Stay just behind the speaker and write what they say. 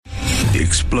The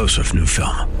explosive new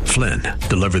film, Flynn,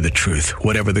 deliver the truth,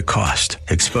 whatever the cost,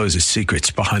 exposes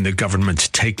secrets behind the government's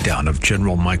takedown of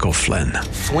General Michael Flynn.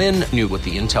 Flynn knew what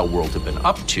the intel world had been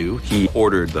up to. He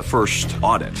ordered the first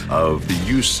audit of the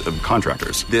use of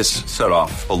contractors. This set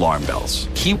off alarm bells.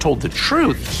 He told the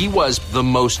truth. He was the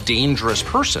most dangerous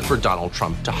person for Donald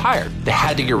Trump to hire. They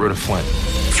had to get rid of Flynn.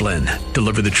 Flynn,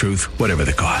 deliver the truth, whatever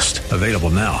the cost. Available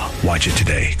now. Watch it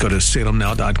today. Go to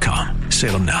salemnow.com.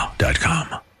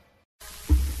 salemnow.com.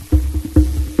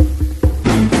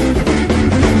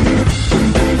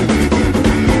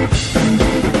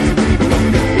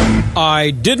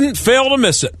 I didn't fail to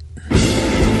miss it.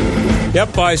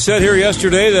 Yep, I said here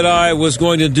yesterday that I was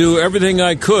going to do everything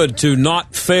I could to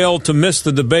not fail to miss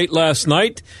the debate last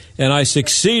night, and I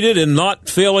succeeded in not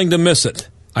failing to miss it.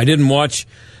 I didn't watch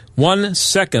 1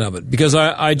 second of it because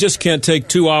I just can't take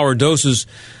 2-hour doses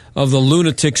of the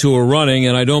lunatics who are running,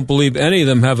 and I don't believe any of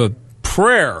them have a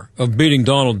prayer of beating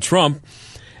Donald Trump.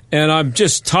 And I'm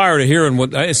just tired of hearing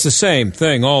it's the same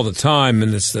thing all the time,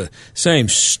 and it's the same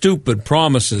stupid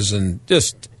promises and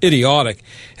just idiotic.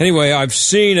 Anyway, I've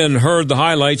seen and heard the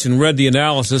highlights and read the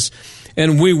analysis,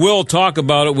 and we will talk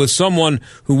about it with someone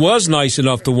who was nice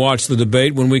enough to watch the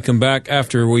debate when we come back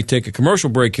after we take a commercial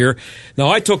break here. Now,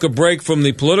 I took a break from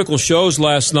the political shows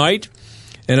last night,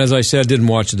 and as I said, didn't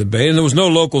watch the debate, and there was no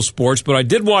local sports, but I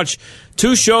did watch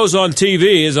 2 shows on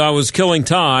TV as I was killing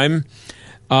time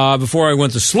before I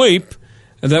went to sleep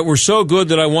that were so good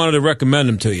that I wanted to recommend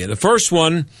them to you. The first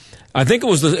one, I think it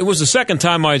was the second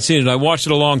time I had seen it. I watched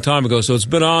it a long time ago, so it's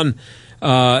been on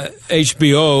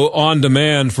HBO on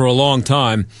demand for a long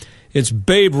time. It's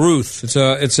Babe Ruth. It's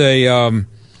a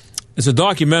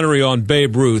documentary on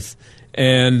Babe Ruth,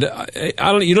 and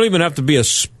you don't even have to be a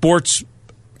sports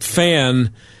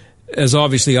fan, as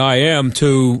obviously I am,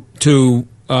 to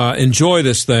enjoy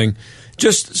this thing.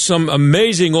 Just some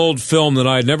amazing old film that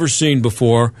I had never seen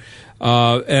before,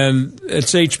 and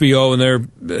it's HBO, and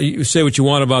you say what you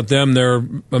want about them. They're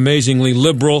amazingly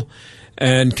liberal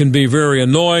and can be very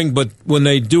annoying, but when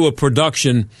they do a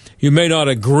production, you may not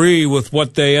agree with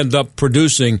what they end up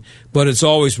producing, but it's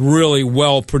always really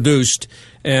well produced,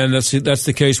 and that's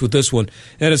the case with this one.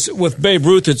 And it's with Babe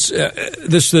Ruth. It's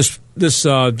this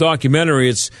documentary.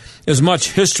 It's as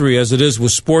much history as it is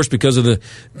with sports because of the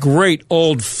great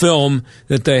old film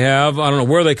that they have. I don't know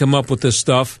where they come up with this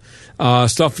stuff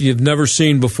you've never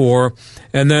seen before,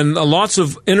 and then lots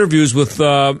of interviews with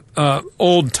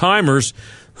old timers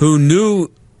who knew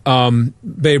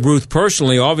Babe Ruth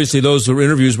personally. Obviously, those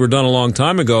interviews were done a long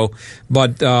time ago,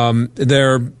 but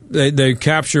they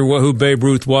capture who Babe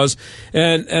Ruth was,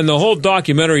 and the whole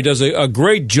documentary does a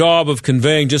great job of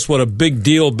conveying just what a big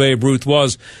deal Babe Ruth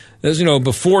was. As you know,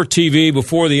 before TV,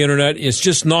 before the internet, it's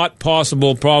just not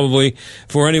possible, probably,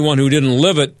 for anyone who didn't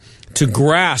live it to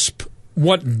grasp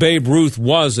what Babe Ruth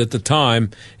was at the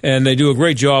time, and they do a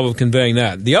great job of conveying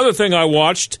that. The other thing I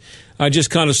watched, I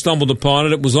just kind of stumbled upon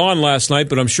it. It was on last night,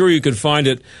 but I'm sure you could find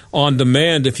it on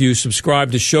demand if you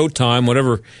subscribe to Showtime,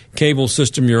 whatever cable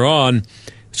system you're on.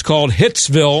 It's called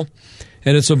Hitsville,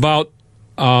 and it's about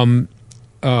Motown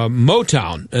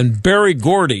and Berry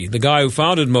Gordy, the guy who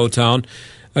founded Motown.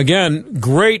 Again,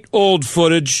 great old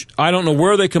footage. I don't know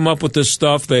where they come up with this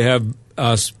stuff. They have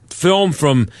film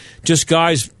from just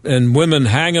guys and women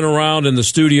hanging around in the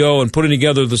studio and putting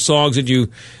together the songs that you,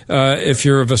 if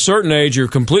you're of a certain age, you're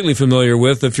completely familiar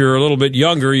with. If you're a little bit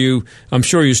younger, I'm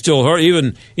sure you still heard.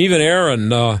 Even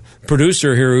Aaron,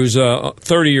 producer here, who's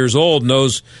 30 years old,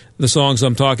 knows the songs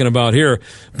I'm talking about here.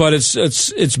 But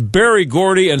it's Berry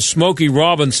Gordy and Smokey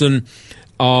Robinson.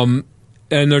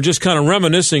 And they're just kind of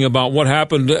reminiscing about what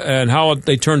happened and how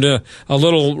they turned a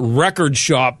little record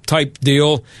shop type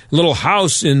deal, a little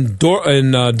house in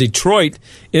Detroit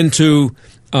into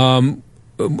Motown,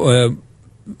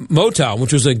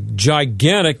 which was a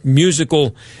gigantic music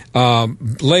label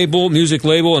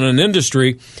and an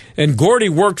industry. And Gordy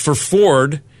worked for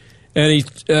Ford. And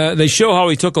they show how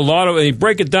he took a lot of, and he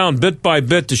break it down bit by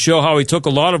bit to show how he took a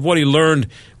lot of what he learned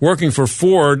working for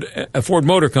Ford, a Ford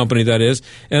Motor Company, that is,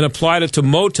 and applied it to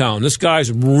Motown. This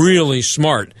guy's really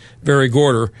smart, Berry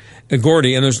Gordy,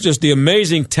 and there's just the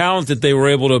amazing talent that they were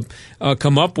able to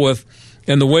come up with,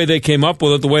 and the way they came up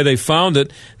with it, the way they found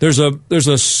it. There's an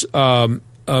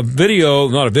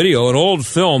old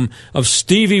film of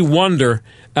Stevie Wonder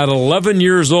at 11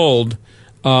 years old,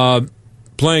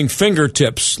 playing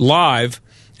fingertips live,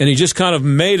 and he just kind of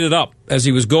made it up as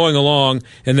he was going along,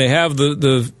 and they have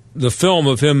the film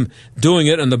of him doing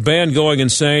it and the band going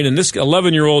insane, and this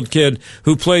 11-year-old kid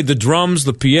who played the drums,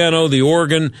 the piano, the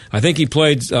organ, I think he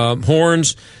played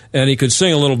horns, and he could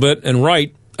sing a little bit and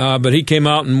write. but he came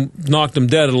out and knocked him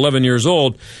dead at 11 years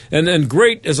old. And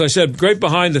great, as I said, great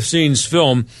behind-the-scenes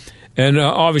film, and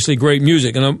obviously great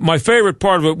music. And my favorite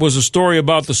part of it was a story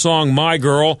about the song My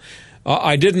Girl.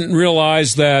 I didn't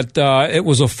realize that it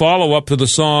was a follow-up to the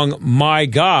song My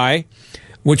Guy,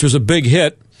 which was a big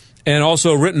hit, and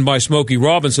also written by Smokey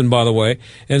Robinson, by the way.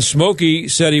 And Smokey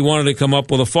said he wanted to come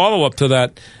up with a follow-up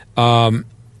to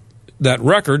that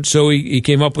record, so he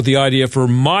came up with the idea for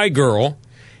My Girl.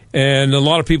 And a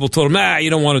lot of people told him, you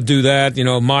don't want to do that,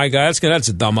 My Guy, that's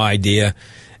a dumb idea.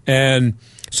 And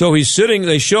so he's sitting,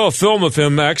 they show a film of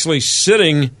him actually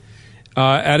sitting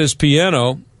at his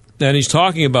piano, and he's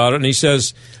talking about it, and he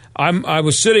says, I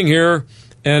was sitting here,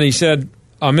 and he said,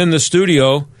 I'm in the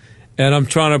studio, and I'm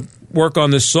trying to work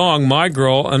on this song, My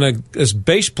Girl, and this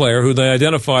bass player, who they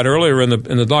identified earlier in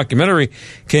the documentary,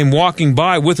 came walking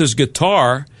by with his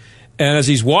guitar, and as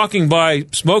he's walking by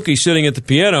Smokey sitting at the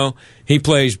piano, he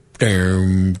plays, that's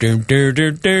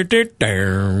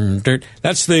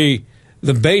the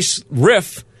bass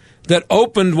riff that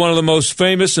opened one of the most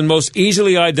famous and most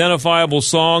easily identifiable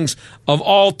songs of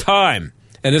all time.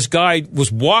 And this guy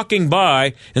was walking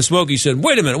by, and Smokey said,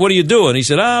 wait a minute, what are you doing? He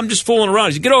said, I'm just fooling around.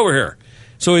 He said, get over here.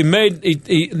 So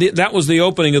that was the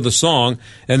opening of the song,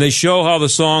 and they show how the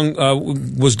song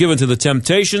was given to the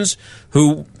Temptations,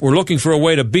 who were looking for a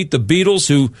way to beat the Beatles,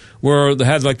 who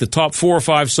had like the top 4 or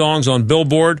 5 songs on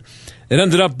Billboard. It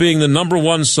ended up being the number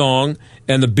 1 song,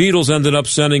 and the Beatles ended up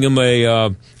sending him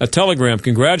a telegram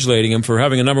congratulating him for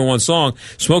having a number 1 song.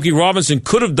 Smokey Robinson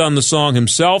could have done the song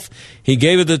himself. He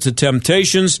gave it to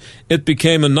Temptations. It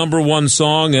became a number 1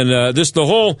 song, and the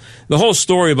whole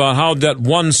story about how that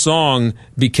one song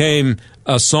became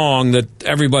a song that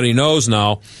everybody knows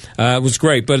now was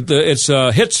great. But it's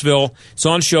Hitsville. It's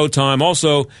on Showtime.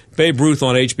 Also, Babe Ruth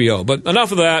on HBO. But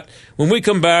enough of that. When we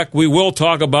come back, we will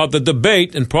talk about the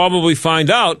debate and probably find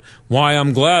out why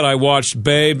I'm glad I watched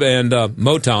Babe and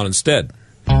Motown instead.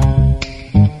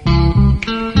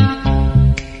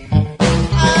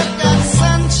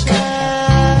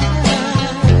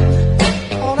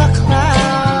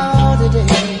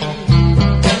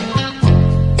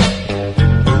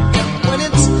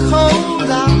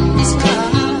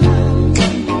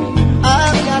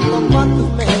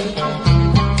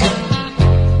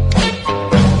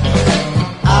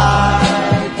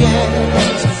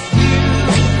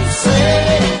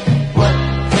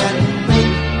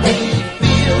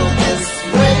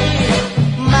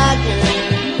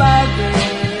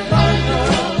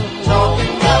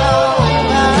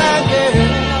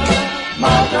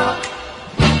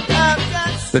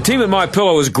 The team at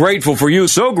MyPillow is grateful for you,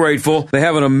 so grateful they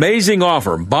have an amazing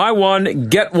offer. Buy one,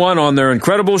 get one on their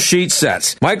incredible sheet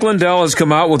sets. Mike Lindell has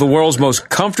come out with the world's most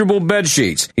comfortable bed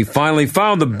sheets. He finally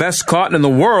found the best cotton in the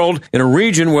world in a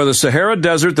region where the Sahara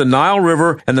Desert, the Nile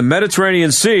River, and the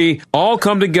Mediterranean Sea all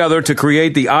come together to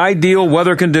create the ideal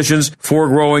weather conditions for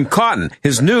growing cotton.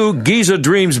 His new Giza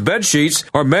Dreams bed sheets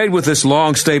are made with this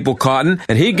long staple cotton,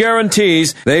 and he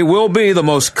guarantees they will be the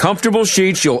most comfortable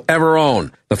sheets you'll ever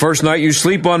own. The first night you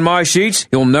sleep on my sheets,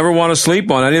 you'll never want to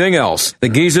sleep on anything else. The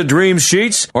Giza Dreams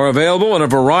sheets are available in a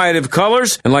variety of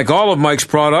colors, and like all of Mike's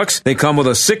products, they come with a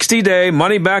 60-day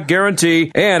money-back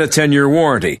guarantee and a 10-year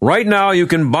warranty. Right now, you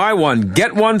can buy one,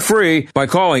 get one free by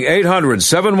calling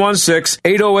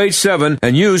 800-716-8087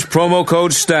 and use promo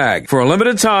code STAG. For a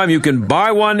limited time, you can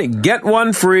buy one, get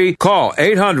one free. Call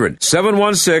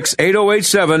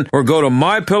 800-716-8087 or go to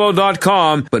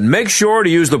MyPillow.com, but make sure to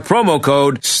use the promo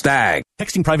code STAG.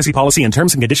 Texting privacy policy and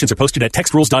terms and conditions are posted at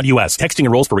textrules.us. Texting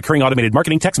enrolls for recurring automated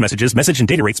marketing text messages. Message and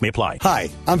data rates may apply. Hi,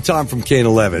 I'm Tom from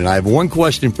Kane11, and I have one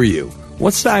question for you.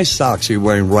 What size socks are you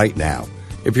wearing right now?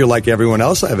 If you're like everyone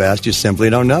else I've asked, you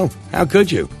simply don't know. How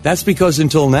could you? That's because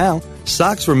until now,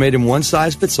 socks were made in one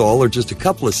size fits all or just a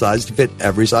couple of sizes to fit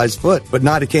every size foot. But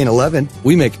not at Kane11.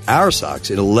 We make our socks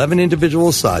in 11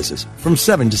 individual sizes from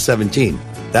 7 to 17.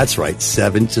 That's right,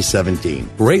 7 to 17.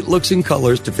 Great looks and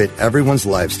colors to fit everyone's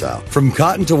lifestyle. From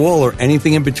cotton to wool or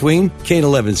anything in between,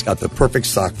 Kane11's got the perfect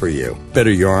sock for you.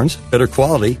 Better yarns, better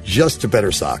quality, just a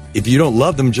better sock. If you don't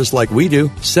love them just like we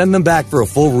do, send them back for a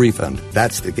full refund.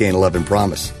 That's the Kane11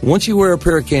 promise. Once you wear a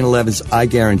pair of Kane11's, I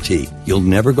guarantee you'll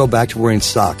never go back to wearing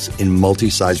socks in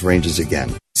multi-size ranges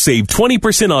again. Save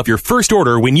 20% off your first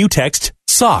order when you text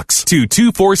SOCKS to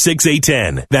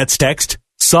 246810. That's text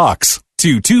SOCKS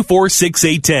to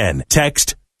 246810.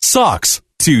 Text SOCKS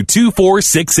to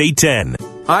 246810.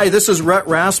 Hi, this is Rhett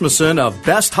Rasmussen of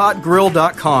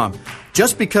BestHotGrill.com.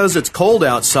 Just because it's cold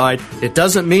outside, it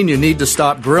doesn't mean you need to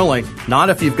stop grilling.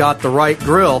 Not if you've got the right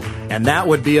grill, and that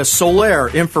would be a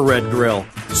Solaire infrared grill.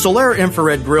 Solaire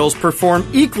infrared grills perform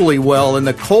equally well in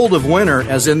the cold of winter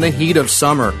as in the heat of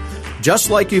summer. Just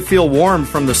like you feel warm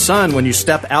from the sun when you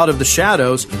step out of the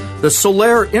shadows, the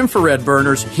Solaire infrared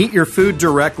burners heat your food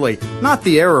directly, not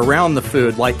the air around the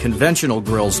food like conventional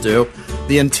grills do.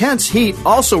 The intense heat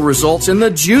also results in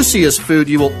the juiciest food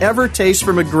you will ever taste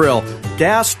from a grill,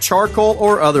 gas, charcoal,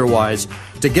 or otherwise.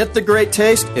 To get the great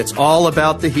taste, it's all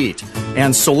about the heat.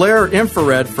 And Solaire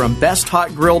Infrared from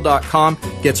BestHotGrill.com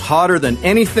gets hotter than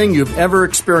anything you've ever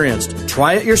experienced.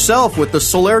 Try it yourself with the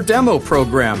Solaire Demo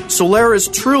Program. Solaire is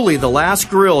truly the last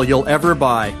grill you'll ever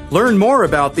buy. Learn more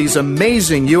about these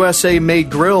amazing USA-made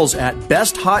grills at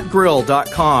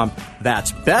BestHotGrill.com.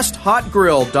 That's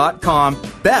BestHotGrill.com,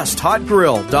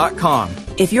 BestHotGrill.com.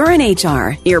 If you're in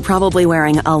HR, you're probably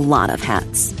wearing a lot of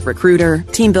hats. Recruiter,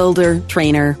 team builder,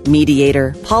 trainer,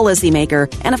 mediator, policymaker,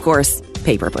 and of course,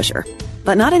 paper pusher.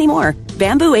 But not anymore.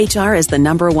 Bamboo HR is the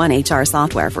 #1 HR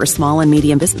software for small and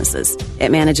medium businesses.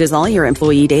 It manages all your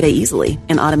employee data easily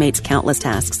and automates countless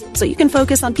tasks, so you can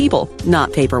focus on people,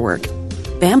 not paperwork.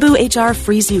 Bamboo HR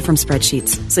frees you from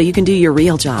spreadsheets, so you can do your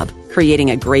real job,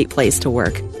 creating a great place to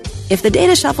work. If the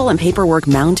data shuffle and paperwork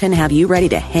mountain have you ready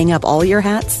to hang up all your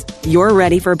hats, you're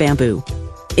ready for Bamboo.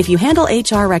 If you handle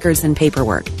HR records and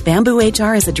paperwork, Bamboo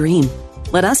HR is a dream.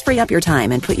 Let us free up your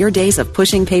time and put your days of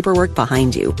pushing paperwork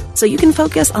behind you so you can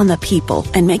focus on the people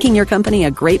and making your company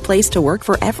a great place to work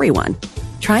for everyone.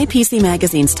 Try PC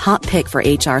Magazine's top pick for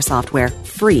HR software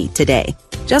free today.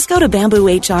 Just go to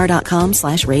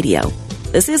bamboohr.com/radio.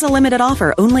 This is a limited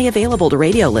offer only available to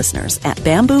radio listeners at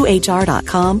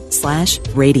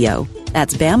bamboohr.com/radio.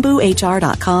 That's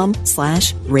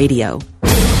bamboohr.com/radio.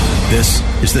 This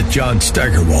is the John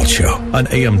Steigerwald Show on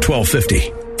AM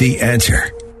 1250. The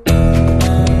Answer.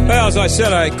 Well, as I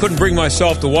said, I couldn't bring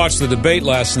myself to watch the debate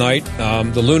last night.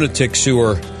 The lunatics who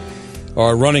are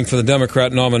running for the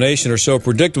Democrat nomination are so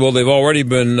predictable. They've already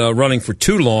been running for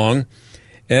too long.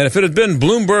 And if it had been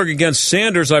Bloomberg against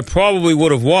Sanders, I probably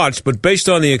would have watched. But based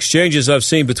on the exchanges I've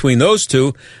seen between those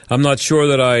two, I'm not sure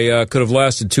that I could have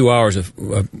lasted 2 hours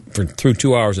through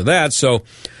 2 hours of that. So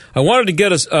I wanted to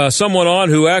get someone on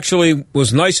who actually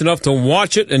was nice enough to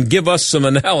watch it and give us some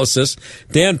analysis.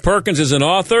 Dan Perkins is an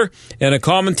author and a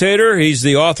commentator. He's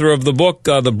the author of the book,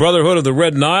 The Brotherhood of the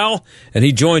Red Nile, and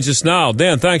he joins us now.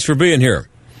 Dan, thanks for being here.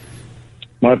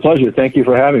 My pleasure. Thank you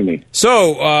for having me.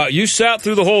 So, you sat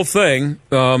through the whole thing.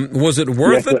 Was it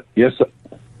worth it? Yes.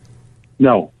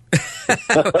 No.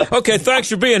 Okay, thanks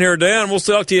for being here, Dan. We'll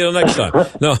talk to you next time.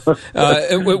 No,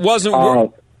 it wasn't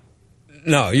worth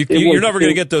No, you're never going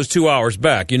to get those 2 hours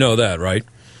back. You know that, right?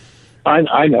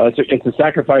 I know. It's a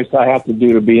sacrifice I have to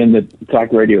do to be in the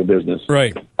talk radio business.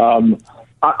 Right.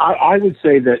 I would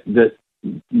say that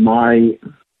my...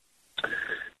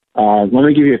 let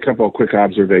me give you a couple of quick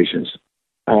observations.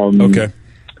 Okay.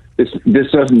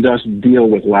 This doesn't just deal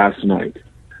with last night.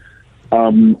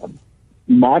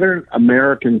 Modern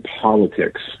American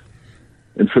politics,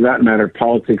 and for that matter,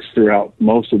 politics throughout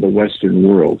most of the Western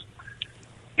world,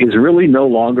 is really no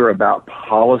longer about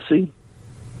policy.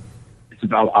 It's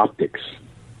about optics.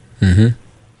 Mm-hmm.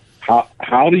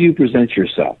 How do you present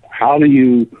yourself? How do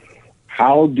you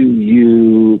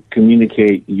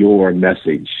communicate your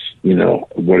message? You know,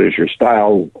 what is your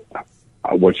style?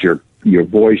 What's your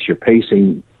voice, your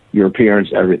pacing, your appearance,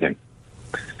 everything.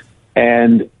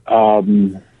 And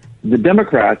the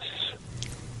Democrats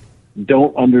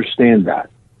don't understand that.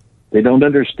 They don't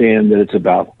understand that it's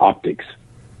about optics.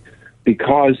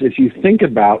 Because if you think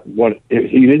about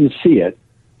if you didn't see it,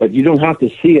 but you don't have to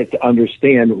see it to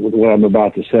understand what I'm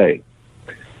about to say.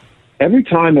 Every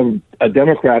time a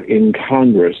Democrat in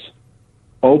Congress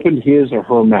opened his or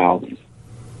her mouth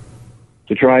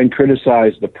to try and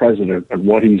criticize the president and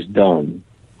what he's done,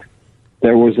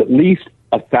 there was at least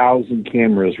 1,000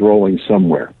 cameras rolling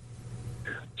somewhere.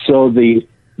 So the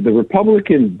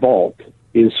Republican vault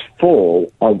is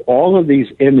full of all of these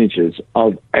images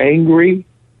of angry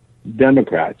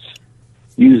Democrats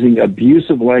using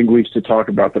abusive language to talk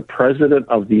about the president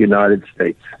of the United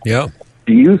States. Yeah.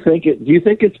 Do you think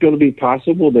it's going to be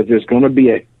possible that there's going to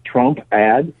be a Trump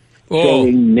ad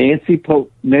showing Nancy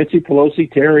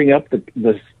Pelosi tearing up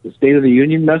the State of the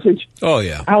Union message? Oh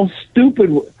yeah. How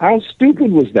stupid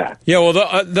was that? Yeah. Well,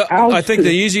 I think the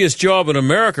easiest job in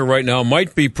America right now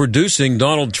might be producing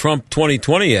Donald Trump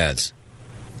 2020 ads.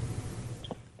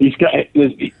 He's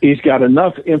got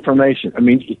enough information. I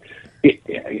mean,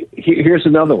 here's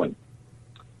another one.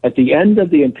 At the end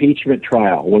of the impeachment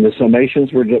trial, when the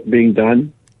summations were being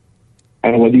done, I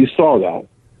don't know whether you saw that,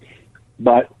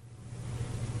 but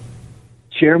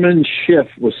Chairman Schiff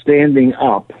was standing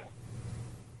up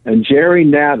and Jerry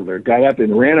Nadler got up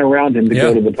and ran around him to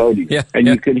go to the podium. Yeah. And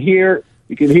you can hear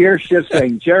Schiff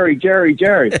saying, Jerry, Jerry,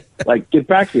 Jerry, like, get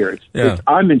back here.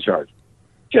 I'm in charge.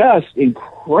 Just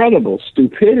incredible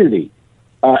stupidity.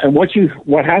 And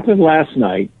what happened last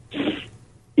night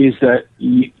is that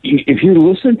if you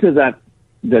listen to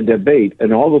the debate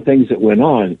and all the things that went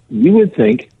on, you would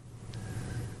think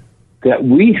that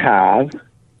we have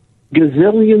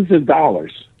gazillions of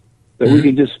dollars that we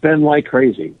can just spend like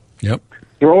crazy. Yep.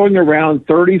 Throwing around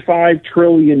 $35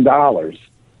 trillion.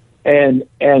 And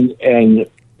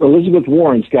Elizabeth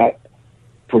Warren's got,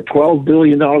 for $12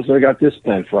 billion, they got this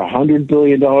plan. For $100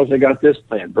 billion, they got this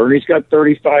plan. Bernie's got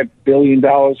 $35 billion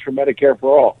for Medicare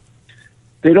for all.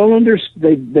 They don't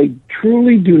they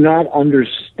truly do not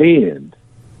understand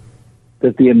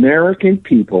that the American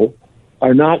people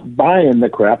are not buying the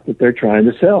crap that they're trying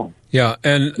to sell. Yeah,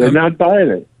 and they're not buying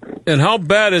it. And how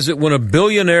bad is it when a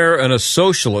billionaire and a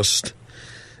socialist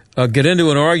get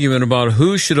into an argument about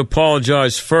who should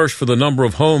apologize first for the number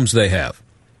of homes they have?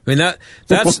 I mean,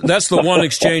 that's the one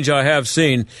exchange I have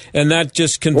seen, and that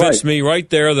just convinced me right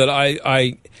there that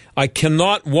I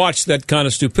cannot watch that kind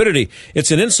of stupidity. It's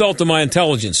an insult to my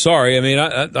intelligence. Sorry, I mean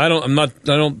I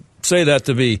don't say that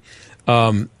to be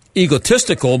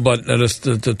egotistical, but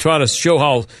to try to show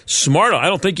how smart. I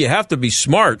don't think you have to be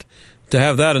smart to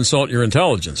have that insult your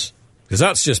intelligence, because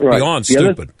that's just beyond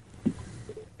stupid.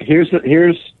 Here's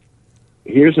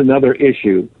another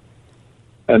issue,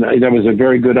 and that was a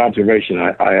very good observation.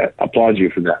 I applaud you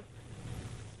for that.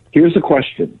 Here's the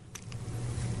question.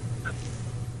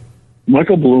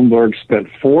 Michael Bloomberg spent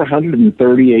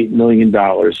 $438 million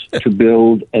to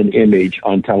build an image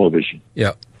on television.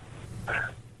 Yeah.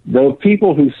 The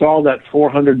people who saw that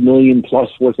 $400 million plus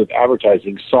worth of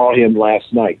advertising saw him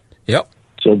last night. Yep.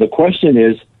 So the question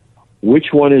is, which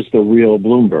one is the real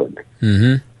Bloomberg?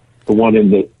 Mm-hmm. The one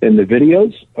in the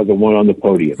videos, or the one on the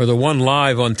podium, or the one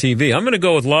live on TV? I'm going to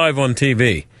go with live on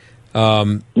TV.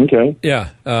 Okay. Yeah,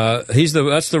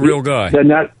 that's the real guy.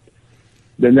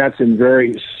 Then that's in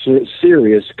very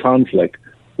serious conflict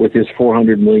with his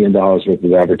 $400 million worth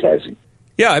of advertising.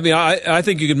 Yeah, I mean, I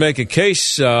think you could make a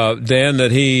case, Dan, that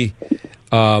the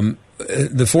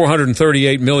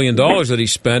 $438 million that he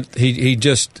spent, he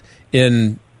just,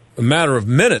 in a matter of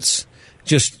minutes,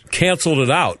 just canceled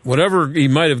it out. Whatever he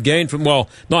might have gained from, well,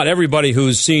 not everybody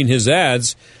who's seen his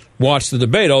ads watched the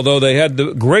debate, although they had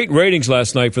the great ratings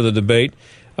last night for the debate.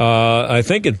 I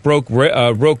think it broke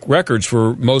records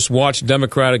for most watched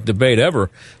Democratic debate ever.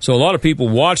 So a lot of people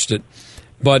watched it.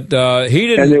 But he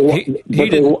didn't.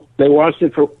 They watched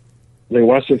it for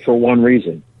one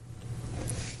reason.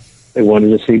 They wanted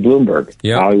to see Bloomberg,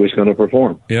 how he was going to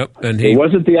perform. Yep, and it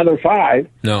wasn't the other five,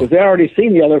 because they already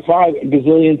seen the other five a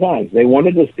gazillion times. They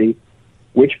wanted to see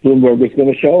which Bloomberg was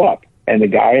going to show up, and the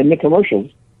guy in the commercials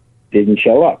didn't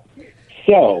show up.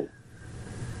 So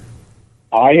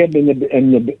I have been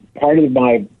in the part of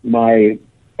my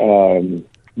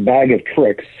bag of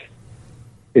tricks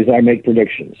is I make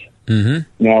predictions.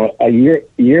 Mm-hmm. Now, a year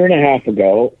and a half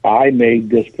ago, I made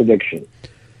this prediction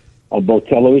on both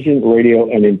television, radio,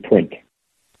 and in print.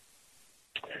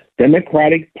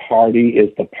 Democratic Party is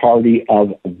the party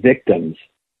of victims,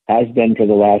 has been for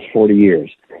the last 40 years.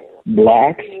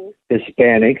 Blacks,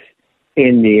 Hispanics,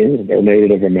 Indians, they're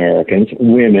Native Americans,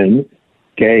 women,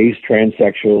 gays,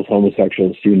 transsexuals,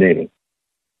 homosexuals, you name it.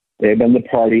 They've been the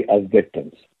party of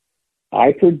victims.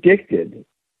 I predicted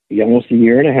almost a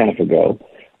year and a half ago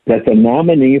that the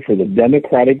nominee for the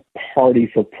Democratic Party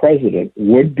for president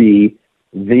would be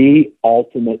the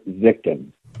ultimate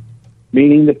victim,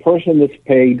 meaning the person that's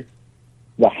paid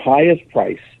the highest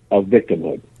price of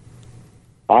victimhood.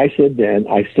 I said then,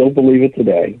 I still believe it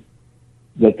today,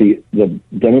 that the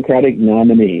Democratic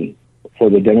nominee for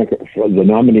the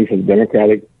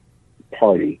Democratic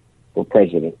Party for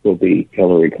president will be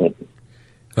Hillary Clinton.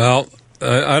 Well,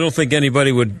 I don't think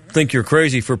anybody would think you're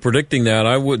crazy for predicting that.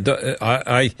 I would. If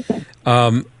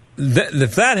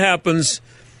that happens,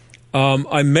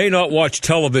 I may not watch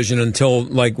television until,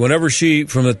 like, whenever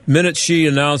from the minute she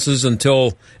announces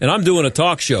until, and I'm doing a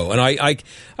talk show, and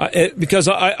because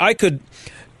I could,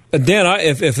 Dan,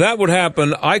 if that would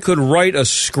happen, I could write a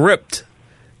script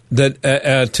that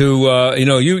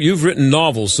you've written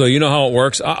novels, so you know how it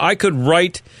works. I could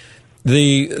write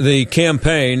the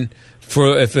campaign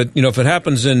for if it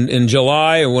happens in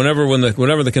July or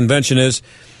whenever the convention is.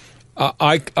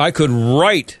 I could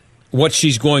write what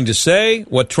she's going to say,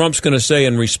 what Trump's going to say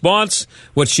in response,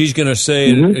 what she's going to say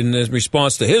in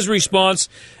response to his response,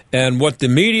 and what the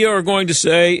media are going to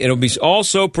say. It'll be all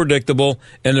so predictable,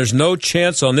 and there's no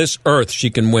chance on this earth she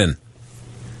can win.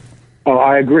 Oh,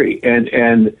 I agree,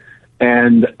 and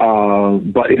And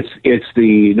but it's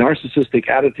the narcissistic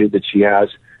attitude that she has,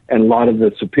 and a lot of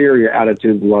the superior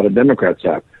attitude a lot of Democrats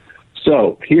have.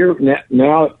 So here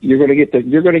now you're going to get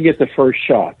the first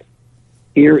shot.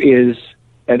 Here is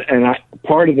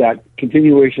part of that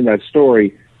continuation of that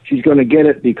story. She's going to get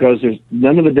it because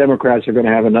none of the Democrats are going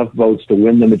to have enough votes to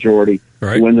win the majority,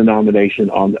 to win the nomination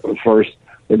on the first.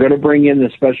 They're going to bring in the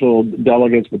special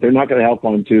delegates, but they're not going to help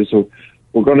on two. So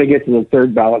we're going to get to the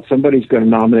third ballot. Somebody's going to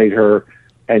nominate her,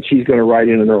 and she's going to ride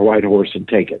in on her white horse and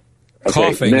take it. Okay,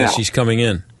 coughing as she's coming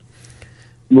in.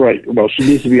 Right. Well, she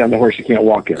needs to be on the horse. She can't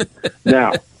walk in.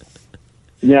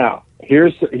 Now,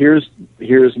 here's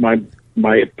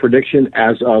my prediction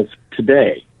as of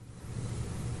today.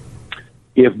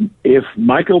 If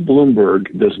Michael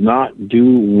Bloomberg does not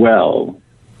do well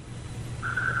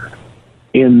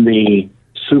in the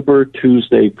Super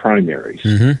Tuesday primaries,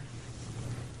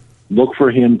 look for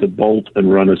him to bolt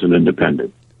and run as an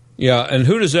independent. Yeah, and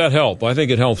who does that help? I think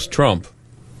it helps Trump.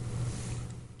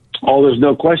 Oh, there's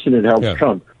no question it helps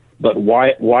Trump. But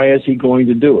why is he going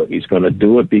to do it? He's going to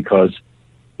do it because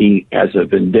he has a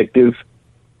vindictive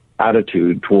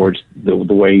attitude towards the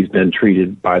way he's been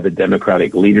treated by the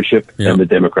Democratic leadership and the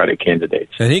Democratic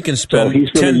candidates. And he can spend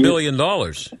 $10 billion,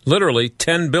 literally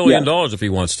 $10 billion if he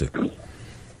wants to.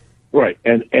 Right.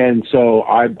 And so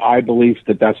I believe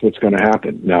that that's what's going to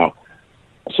happen. Now,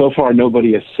 so far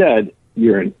nobody has said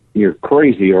you're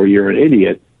crazy or you're an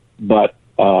idiot, but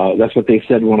that's what they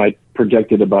said when I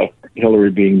projected about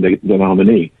Hillary being the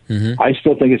nominee. I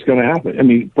still think it's going to happen. I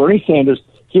mean, Bernie Sanders,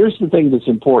 here's the thing that's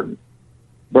important.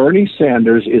 Bernie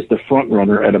Sanders is the front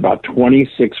runner at about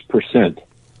 26%.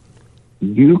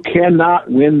 You cannot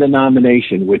win the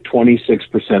nomination with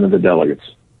 26% of the delegates.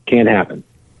 Can't happen.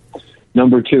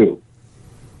 Number two,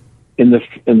 in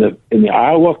the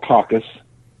Iowa caucus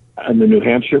and the New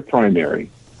Hampshire primary,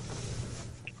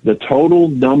 the total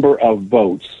number of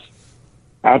votes,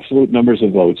 absolute numbers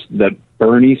of votes that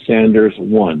Bernie Sanders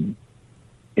won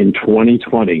in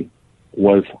 2020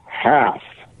 was half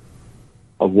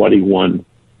of what he won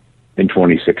in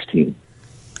 2016.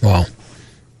 Wow.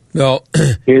 Well,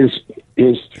 his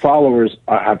followers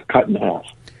have cut in half.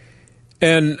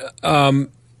 And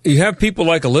you have people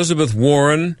like Elizabeth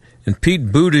Warren and Pete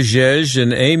Buttigieg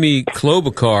and Amy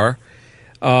Klobuchar.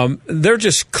 They're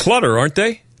just clutter, aren't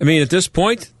they? I mean, at this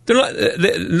point,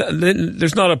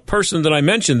 there's not a person that I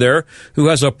mentioned there who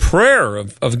has a prayer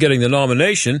of getting the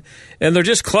nomination, and they're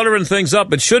just cluttering things up.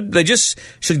 They just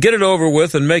should get it over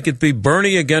with and make it be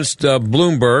Bernie against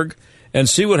Bloomberg and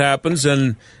see what happens,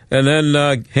 and then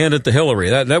hand it to Hillary.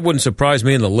 That wouldn't surprise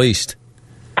me in the least.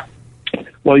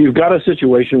 Well, you've got a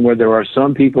situation where there are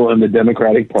some people in the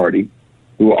Democratic Party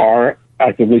who are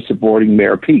actively supporting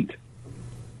Mayor Pete.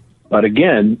 But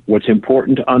again, what's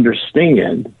important to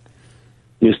understand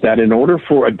is that in order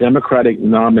for a Democratic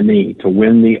nominee to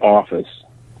win the office,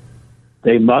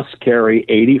 they must carry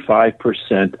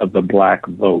 85% of the black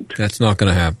vote. That's not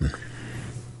going to happen.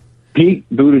 Pete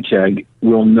Buttigieg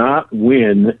will not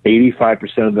win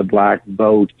 85% of the black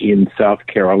vote in South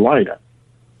Carolina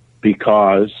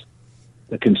because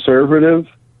the conservative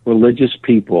religious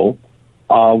people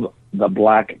of the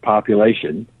black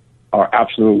population are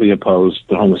absolutely opposed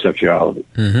to homosexuality.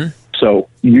 So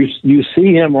you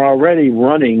see him already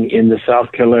running in the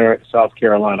South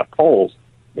Carolina polls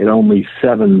at only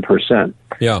 7%.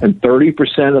 Yeah. And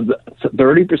 30%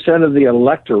 of the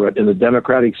electorate in the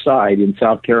Democratic side in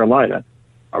South Carolina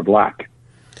are black.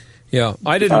 Yeah,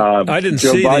 I didn't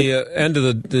see the end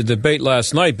of the debate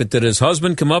last night, but did his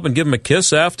husband come up and give him a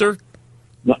kiss after?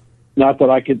 Not that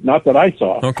I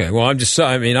saw. Okay, well,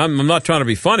 I'm not trying to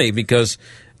be funny, because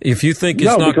if you think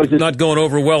it's not going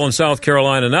over well in South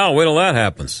Carolina now, wait till that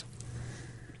happens.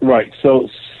 Right. So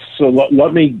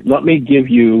let me give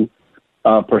you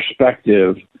a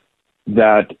perspective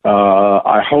that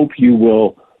I hope you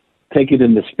will take it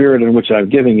in the spirit in which I'm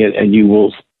giving it, and you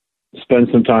will spend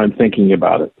some time thinking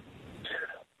about it.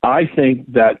 I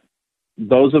think that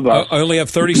those of us... I only have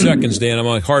 30 seconds, Dan. I'm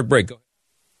on a hard break.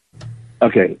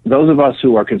 Okay. Those of us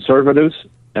who are conservatives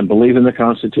and believe in the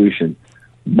Constitution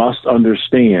must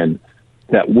understand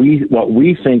that what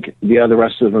we think the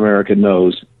rest of America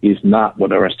knows is not what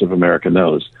the rest of America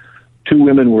knows. Two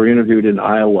women were interviewed in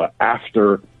Iowa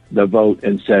after the vote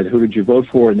and said, "Who did you vote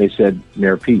for?" And they said,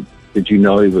 "Mayor Pete." "Did you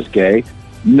know he was gay?"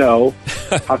 "No."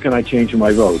 "How can I change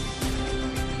my vote?"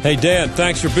 Hey, Dan,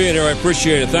 thanks for being here. I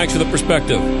appreciate it. Thanks for the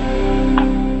perspective.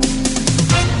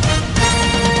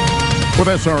 With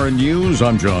SRN News,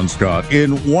 I'm John Scott.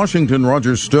 In Washington,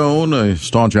 Roger Stone, a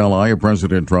staunch ally of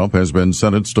President Trump, has been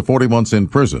sentenced to 40 months in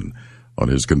prison on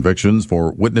his convictions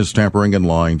for witness tampering and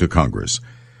lying to Congress.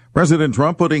 President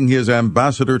Trump putting his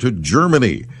ambassador to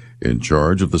Germany in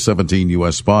charge of the 17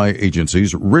 U.S. spy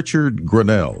agencies. Richard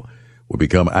Grenell will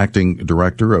become acting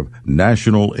director of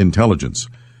national intelligence.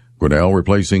 Grenell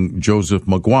replacing Joseph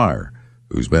Maguire,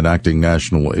 who's been acting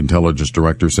national intelligence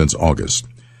director since August.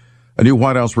 A new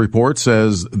White House report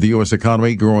says the U.S.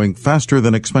 economy growing faster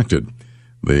than expected.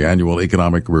 The annual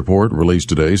economic report released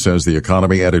today says the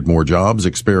economy added more jobs,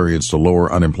 experienced a lower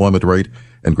unemployment rate,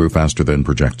 and grew faster than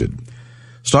projected.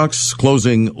 Stocks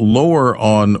closing lower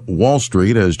on Wall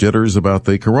Street as jitters about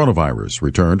the coronavirus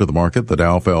returned to the market. The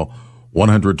Dow fell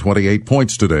 128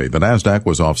 points today. The Nasdaq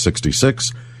was off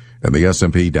 66, and the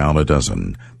S&P down a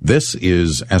dozen. This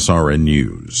is SRN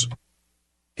News.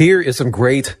 Here is some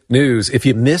great news. If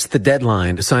you missed the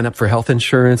deadline to sign up for health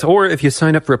insurance, or if you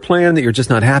sign up for a plan that you're just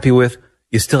not happy with,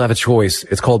 you still have a choice.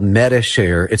 It's called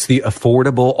MediShare. It's the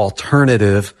affordable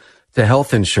alternative to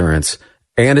health insurance.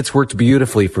 And it's worked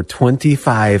beautifully for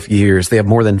 25 years. They have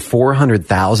more than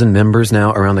 400,000 members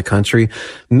now around the country.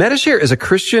 MediShare is a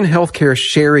Christian healthcare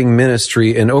sharing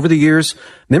ministry. And over the years,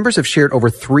 members have shared over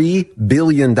 $3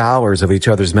 billion of each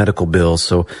other's medical bills.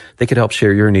 So they could help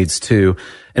share your needs too.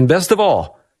 And best of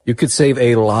all, you could save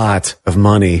a lot of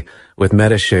money with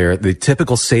MediShare. The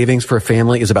typical savings for a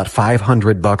family is about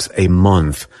 $500 a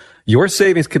month. Your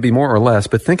savings could be more or less,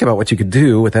 but think about what you could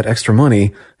do with that extra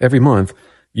money every month.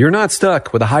 You're not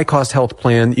stuck with a high-cost health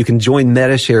plan. You can join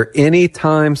MediShare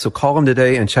anytime, so call them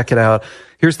today and check it out.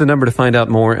 Here's the number to find out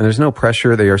more, and there's no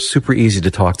pressure. They are super easy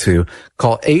to talk to.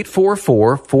 Call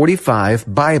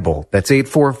 844-45-BIBLE. That's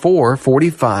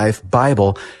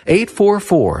 844-45-BIBLE.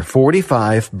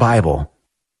 844-45-BIBLE.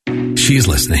 She's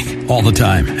listening all the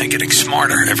time and getting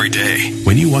smarter every day.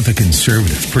 When you want the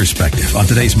conservative perspective on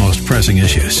today's most pressing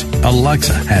issues,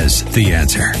 Alexa has the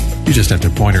answer. You just have to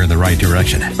point her in the right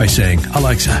direction by saying,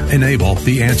 Alexa, enable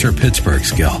the Answer Pittsburgh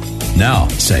skill. Now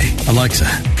say, Alexa,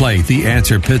 play the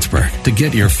Answer Pittsburgh to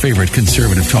get your favorite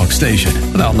conservative talk station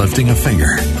without lifting a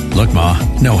finger. Look, Ma,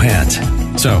 no hands.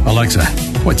 So, Alexa,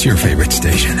 what's your favorite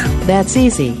station? That's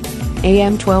easy.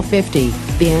 AM 1250,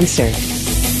 The Answer.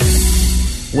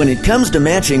 When it comes to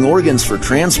matching organs for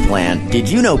transplant, did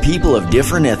you know people of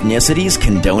different ethnicities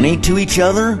can donate to each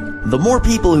other? The more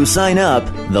people who sign up,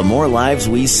 the more lives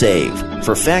we save.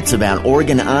 For facts about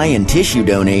organ, eye, and tissue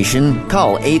donation,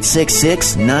 call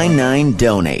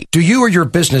 866-99-DONATE. Do you or your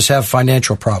business have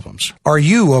financial problems? Are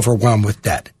you overwhelmed with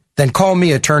debt? Then call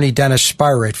me, attorney Dennis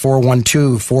Spire, at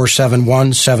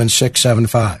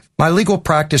 412-471-7675. My legal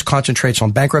practice concentrates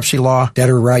on bankruptcy law,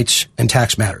 debtor rights, and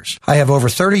tax matters. I have over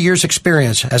 30 years'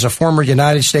 experience as a former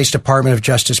United States Department of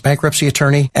Justice bankruptcy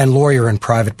attorney and lawyer in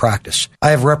private practice. I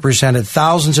have represented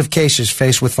thousands of cases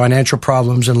faced with financial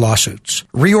problems and lawsuits.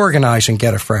 Reorganize and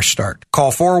get a fresh start.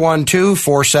 Call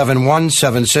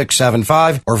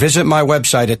 412-471-7675 or visit my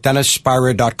website at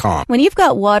DennisSpira.com. When you've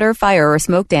got water, fire, or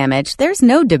smoke damage, there's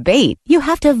no debate. You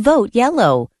have to vote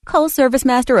yellow. Call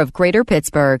ServiceMaster of Greater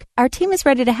Pittsburgh. Our team is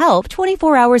ready to help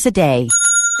 24 hours a day.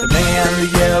 Demand the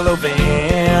yellow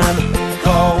van.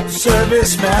 Call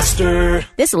ServiceMaster.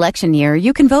 This election year,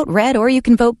 you can vote red or you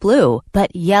can vote blue,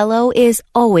 but yellow is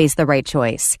always the right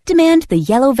choice. Demand the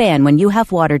yellow van when you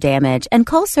have water damage and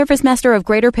call ServiceMaster of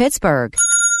Greater Pittsburgh.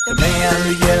 Demand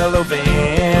the yellow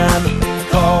van.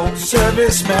 Call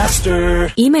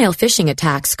ServiceMaster. Email phishing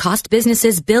attacks cost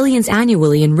businesses billions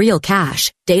annually in real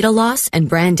cash, data loss, and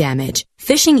brand damage.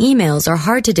 Phishing emails are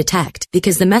hard to detect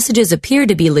because the messages appear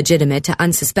to be legitimate to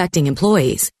unsuspecting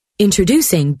employees.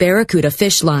 Introducing Barracuda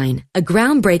Phishline, a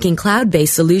groundbreaking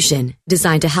cloud-based solution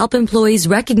designed to help employees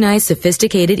recognize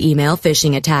sophisticated email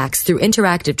phishing attacks through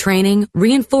interactive training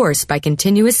reinforced by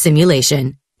continuous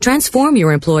simulation. Transform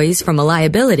your employees from a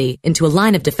liability into a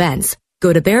line of defense.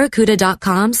 Go to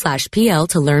barracuda.com/PL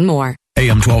to learn more.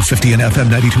 AM 1250 and FM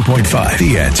 92.5.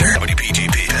 The Answer.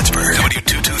 WPGP Pittsburgh.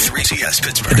 W223CS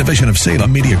Pittsburgh. A division of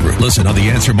Salem Media Group. Listen on the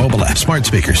Answer mobile app, smart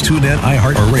speakers, TuneIn,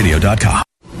 iHeart, or radio.com.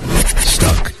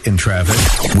 Stuck in traffic?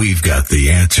 We've got the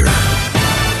answer.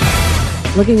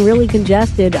 Looking really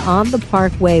congested on the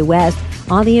Parkway West.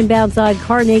 On the inbound side,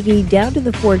 Carnegie down to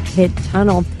the Fort Pitt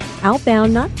Tunnel.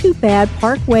 Outbound, not too bad.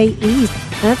 Parkway East,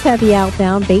 that's heavy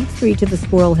outbound. Bates Street to the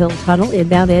Squirrel Hill Tunnel.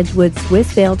 Inbound Edgewood,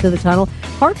 Swissvale to the tunnel.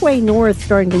 Parkway North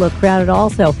starting to look crowded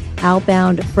also.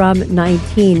 Outbound from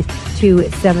 19 to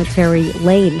Cemetery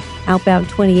Lane. Outbound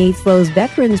 28 slows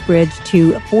Veterans Bridge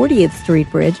to 40th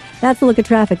Street Bridge. That's a look at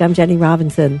traffic. I'm Jenny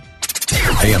Robinson.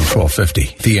 AM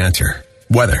 1250. The Answer.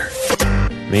 Weather.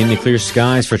 Mainly clear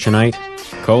skies for tonight.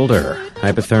 Colder.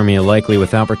 Hypothermia likely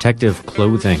without protective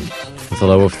clothing, with a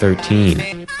low of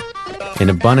 13. An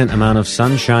abundant amount of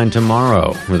sunshine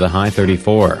tomorrow, with a high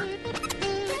 34.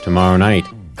 Tomorrow night,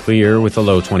 clear with a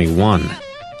low 21.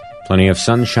 Plenty of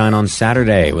sunshine on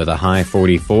Saturday with a high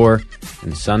 44,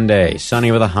 and Sunday,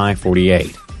 sunny with a high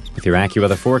 48. With your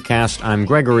AccuWeather forecast, I'm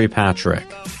Gregory Patrick.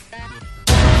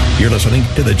 You're listening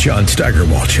to the John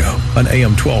Steigerwald Show on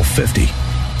AM 1250.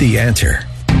 The Answer.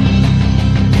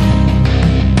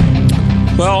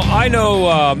 Well, I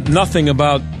know nothing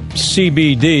about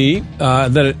CBD,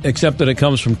 except that it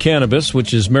comes from cannabis,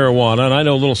 which is marijuana, and I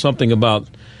know a little something about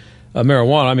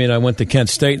marijuana. I mean, I went to Kent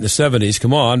State in the 70s,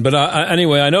 come on. But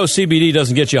anyway, I know CBD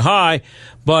doesn't get you high,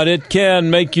 but it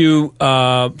can make you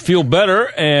feel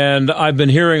better, and I've been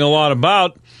hearing a lot of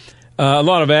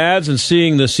ads and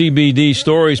seeing the CBD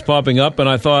stories popping up, and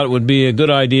I thought it would be a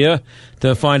good idea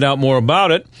to find out more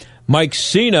about it. Mike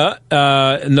Sena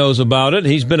knows about it.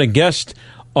 He's been a guest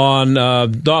on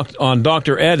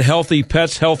Dr. Ed Healthy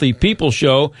Pets, Healthy People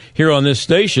show here on this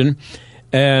station.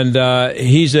 And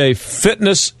he's a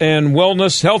fitness and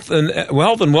wellness, health and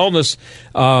wellness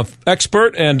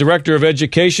expert and director of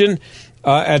education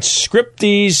at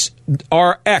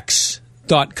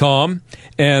ScriptiesRx.com.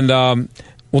 And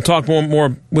we'll talk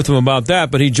more with him about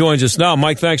that, but he joins us now.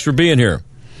 Mike, thanks for being here.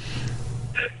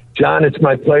 John, it's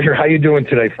my pleasure. How you doing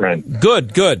today, friend?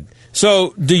 Good.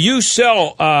 So, do you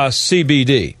sell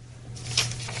CBD?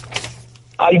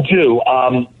 I do.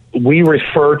 We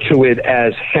refer to it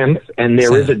as hemp, and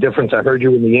there is a difference. I heard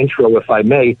you in the intro, if I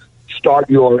may. Start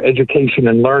your education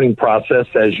and learning process,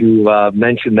 as you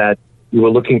mentioned that you were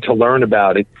looking to learn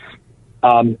about it.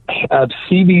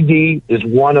 CBD is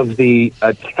one of the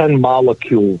 10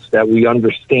 molecules that we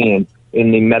understand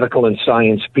in the medical and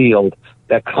science field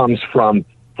that comes from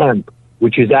hemp,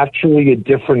 which is actually a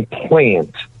different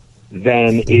plant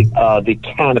than the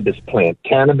cannabis plant.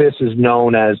 Cannabis is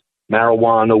known as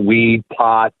marijuana, weed,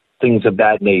 pot, things of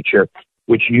that nature,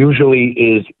 which usually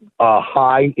is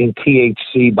high in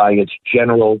THC by its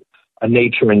general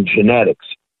nature and genetics.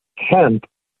 Hemp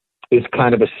is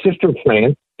kind of a sister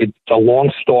plant. It's a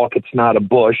long stalk. It's not a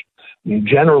bush.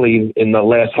 Generally, in the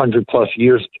last 100+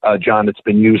 years, John, it's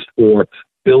been used for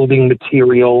building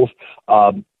materials,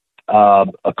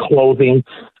 clothing,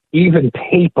 even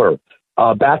paper.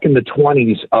 Back in the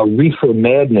 20s, Reefer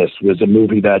Madness was a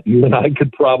movie that you and I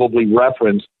could probably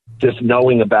reference just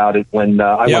knowing about it when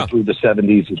I went through the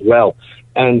 70s as well.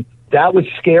 And that was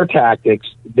scare tactics.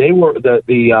 They were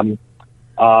the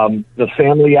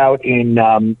family out in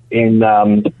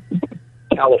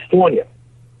California,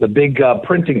 the big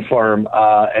printing firm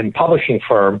and publishing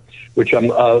firm, which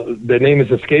the name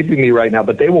is escaping me right now,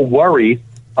 but they were worried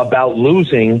about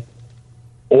losing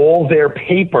all their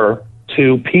paper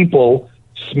to people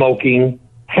smoking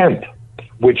hemp,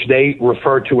 which they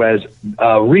refer to as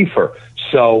reefer.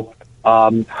 So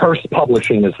Hearst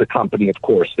Publishing is the company, of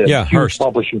course. The huge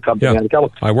publishing company out of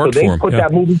California. I worked for them. So they put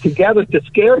that movie together to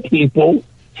scare people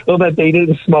so that they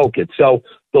didn't smoke it. So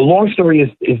the long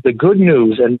story is the good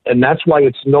news, and that's why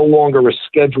it's no longer a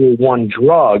Schedule I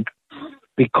drug,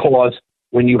 because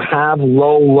when you have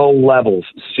low levels,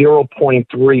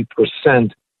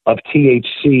 0.3% of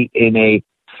THC in a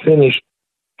finished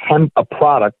hemp, a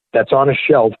product that's on a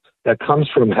shelf that comes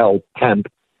from hemp,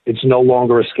 it's no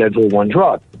longer a Schedule I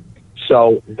drug.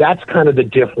 So that's kind of the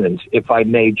difference, if I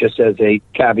may, just as a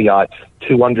caveat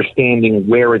to understanding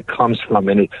where it comes from.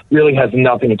 And it really has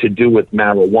nothing to do with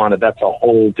marijuana. That's a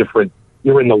whole different,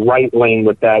 you're in the right lane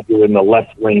with that. You're in the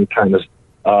left lane kind of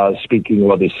speaking,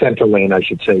 or the center lane, I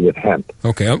should say, with hemp.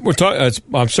 Okay.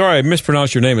 I'm sorry I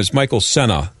mispronounced your name. It's Michael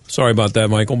Sena. Sorry about that,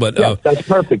 Michael. But that's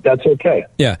perfect. That's okay.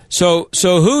 Yeah. So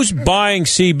who's buying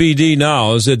CBD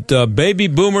now? Is it baby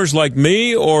boomers like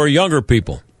me, or younger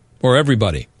people, or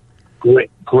everybody?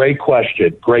 Great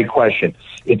question.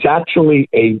 It's actually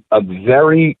a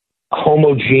very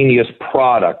homogeneous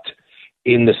product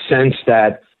in the sense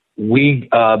that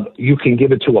you can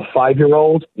give it to a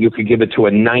 5-year-old, you could give it to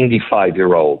a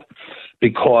 95-year-old,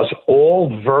 because all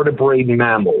vertebrate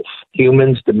mammals,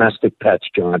 humans, domestic pets,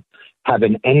 John, have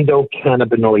an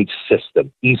endocannabinoid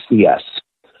system, ECS.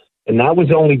 And that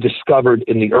was only discovered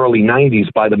in the early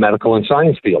 90s by the medical and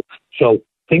science field. So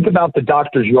think about the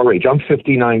doctors your age. I'm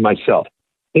 59 myself.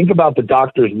 Think about the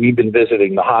doctors we've been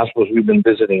visiting, the hospitals we've been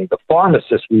visiting, the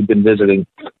pharmacists we've been visiting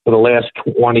for the last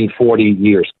 20, 40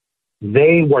 years.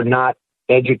 They were not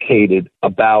educated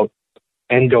about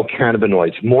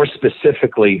endocannabinoids, more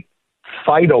specifically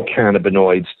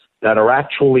phytocannabinoids that are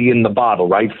actually in the bottle,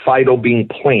 right? Phyto being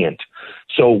plant.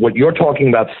 So what you're talking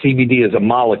about, CBD, is a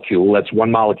molecule. That's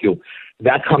one molecule.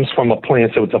 That comes from a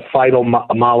plant, so it's a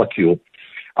molecule,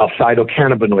 a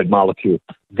phytocannabinoid molecule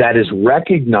that is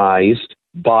recognized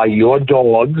by your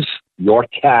dogs, your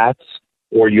cats,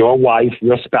 or your wife,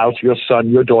 your spouse, your son,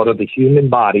 your daughter, the human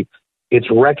body, it's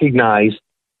recognized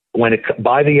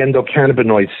by the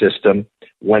endocannabinoid system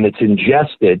when it's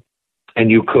ingested, and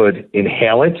you could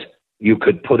inhale it, you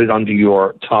could put it under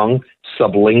your tongue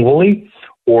sublingually,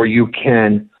 or you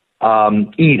can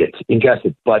eat it, ingest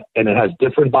it. And it has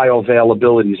different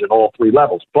bioavailabilities at all three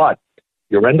levels. But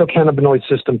your endocannabinoid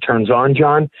system turns on,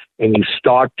 John, and you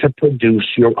start to produce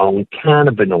your own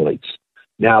cannabinoids.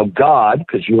 Now, God,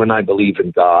 because you and I believe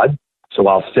in God, so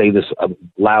I'll say this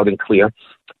loud and clear,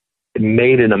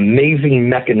 made an amazing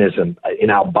mechanism in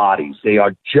our bodies. They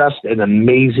are just an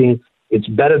amazing, it's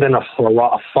better than a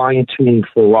fine-tuned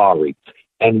Ferrari.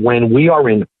 And when we are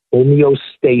in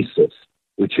homeostasis,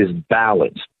 which is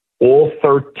balance, all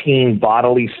 13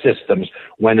 bodily systems,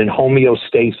 when in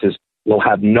homeostasis, will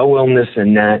have no illness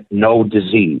and no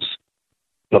disease.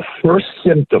 The first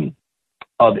symptom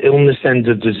of illness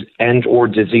and or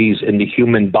disease in the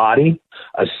human body,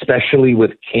 especially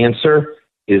with cancer,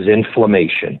 is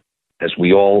inflammation, as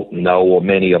we all know, or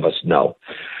many of us know.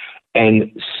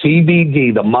 And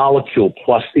CBD, the molecule,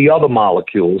 plus the other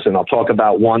molecules, and I'll talk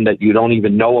about one that you don't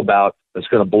even know about that's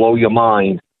going to blow your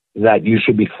mind, that you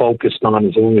should be focused on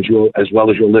as well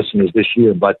as your listeners this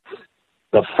year. But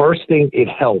the first thing it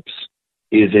helps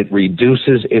is it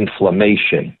reduces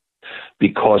inflammation,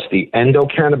 because the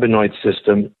endocannabinoid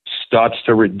system starts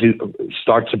to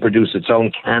produce its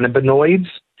own cannabinoids,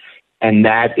 and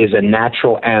that is a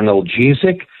natural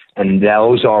analgesic, and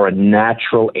those are a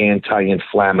natural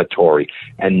anti-inflammatory.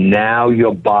 And now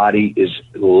your body is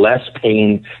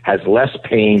has less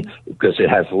pain because it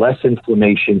has less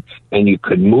inflammation, and you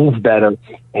can move better,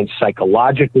 and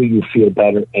psychologically you feel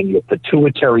better, and your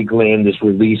pituitary gland is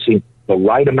releasing the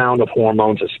right amount of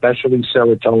hormones, especially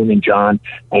serotonin, John,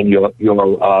 and your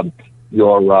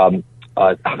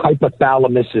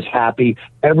hypothalamus is happy.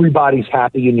 Everybody's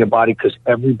happy in your body because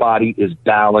everybody is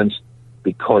balanced,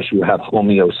 because you have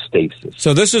homeostasis.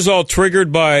 So this is all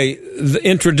triggered by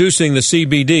introducing the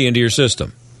CBD into your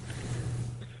system.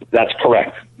 That's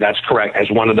correct.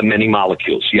 As one of the many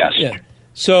molecules, yes. Yeah.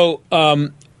 So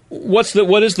what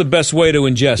is the best way to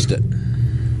ingest it?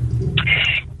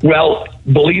 Well,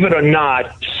 believe it or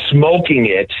not, smoking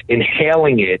it,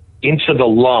 inhaling it into the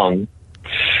lung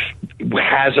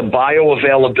has a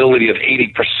bioavailability of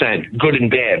 80%, good and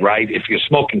bad, right? If you're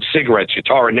smoking cigarettes, your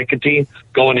tar and nicotine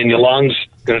going in your lungs,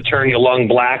 going to turn your lung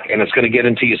black, and it's going to get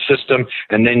into your system,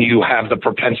 and then you have the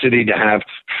propensity to have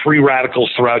free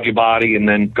radicals throughout your body, and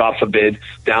then, God forbid,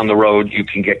 down the road, you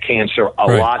can get cancer a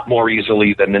lot more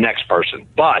easily than the next person.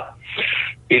 But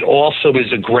it also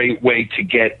is a great way to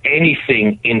get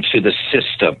anything into the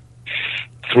system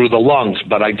through the lungs,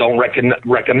 but I don't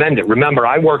recommend it. Remember,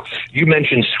 you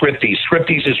mentioned Scripties.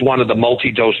 Scripties is one of the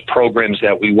multi-dose programs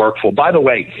that we work for. By the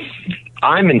way,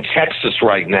 I'm in Texas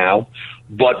right now,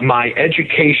 but my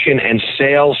education and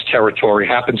sales territory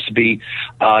happens to be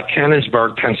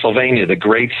Canonsburg, Pennsylvania, the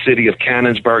great city of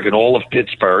Canonsburg and all of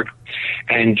Pittsburgh.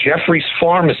 And Jeffrey's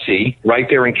Pharmacy, right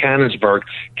there in Canonsburg,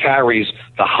 carries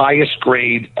the highest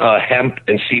grade hemp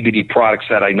and CBD products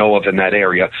that I know of in that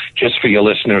area, just for your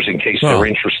listeners in case they're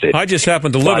interested. I just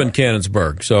happen to live in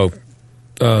Canonsburg, so...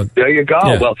 there you go.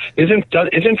 Yeah. Well,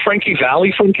 isn't Frankie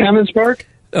Valli from Canonsburg?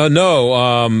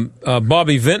 No,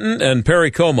 Bobby Vinton and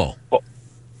Perry Como.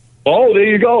 Oh, there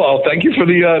you go. Oh, thank you for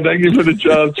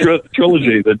the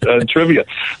trilogy, the trivia.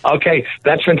 Okay,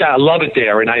 that's fantastic. I love it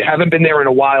there, and I haven't been there in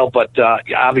a while, but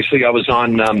obviously I was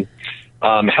on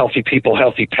Healthy People,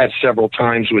 Healthy Pets several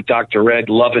times with Dr. Ed.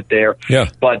 Love it there. Yeah.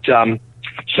 But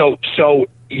so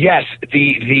yes,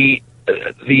 the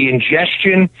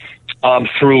ingestion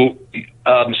through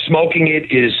smoking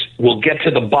it will get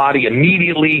to the body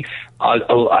immediately.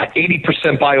 80%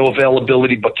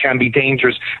 bioavailability, but can be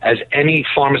dangerous. As any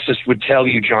pharmacist would tell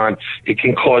you, John, it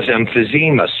can cause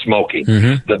emphysema, smoking.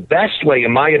 Mm-hmm. The best way,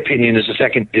 in my opinion, is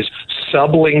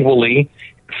sublingually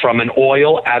from an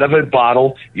oil out of a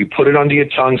bottle. You put it under your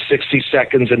tongue 60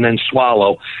 seconds and then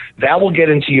swallow. That will get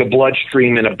into your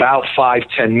bloodstream in about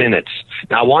 5-10 minutes.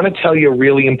 Now, I want to tell you a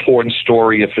really important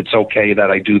story, if it's okay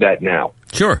that I do that now.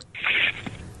 Sure.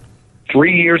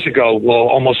 3 years ago, well,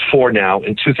 almost 4 now,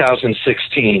 in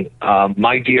 2016,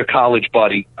 my dear college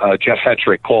buddy, Jeff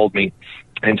Hetrick, called me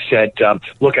and said,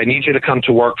 look, I need you to come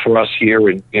to work for us here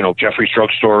in, Jeffrey's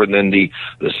Drugstore and then the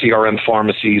CRM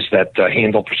pharmacies that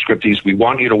handle prescriptives. We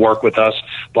want you to work with us,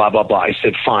 blah, blah, blah. I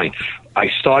said, fine. I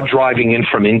start driving in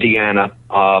from Indiana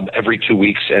every 2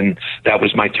 weeks, and that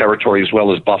was my territory, as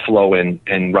well as Buffalo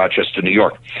and Rochester, New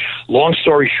York. Long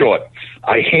story short,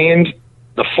 I hand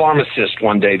the pharmacist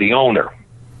one day, the owner,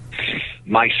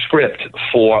 my script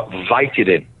for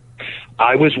Vicodin.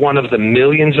 I was one of the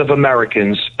millions of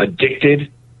Americans addicted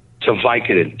to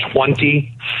Vicodin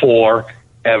 24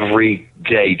 every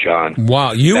day, John.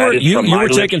 Wow, you were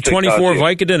taking 24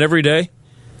 Vicodin every day,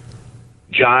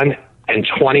 John, and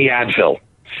 20 Advil.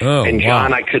 Oh, and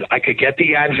John, wow. I could get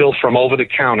the Advil from over the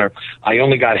counter. I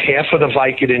only got half of the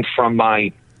Vicodin from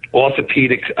my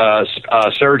orthopedic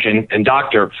surgeon and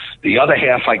doctor. The other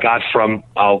half I got from,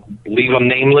 I'll leave him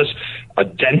nameless, a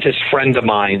dentist friend of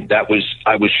mine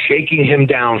I was shaking him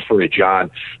down for it, John,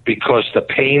 because the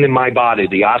pain in my body,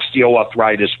 the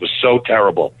osteoarthritis was so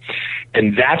terrible.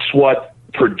 And that's what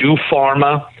Purdue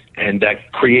Pharma and that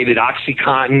created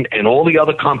OxyContin and all the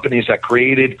other companies that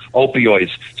created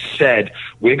opioids said,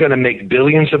 we're going to make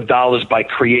billions of dollars by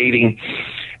creating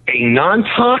a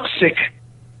non-toxic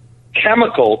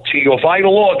chemical to your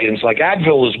vital organs. Like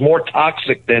Advil is more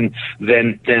toxic than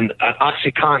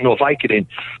OxyContin or Vicodin,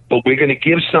 but we're going to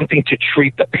give something to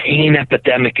treat the pain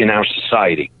epidemic in our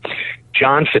society.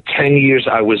 John, for 10 years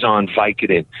I was on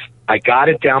Vicodin. I got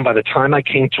it down. By the time I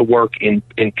came to work in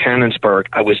Canonsburg,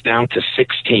 I was down to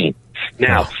 16.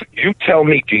 Now, you tell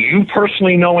me, do you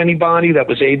personally know anybody that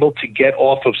was able to get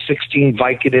off of 16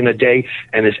 Vicodin a day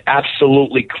and is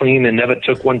absolutely clean and never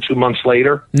took one 2 months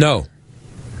later? No.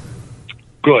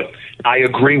 Good. I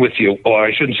agree with you, or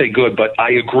I shouldn't say good, but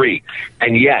I agree.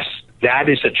 And yes, that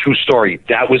is a true story.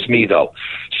 That was me, though.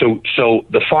 So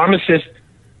the pharmacist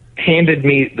handed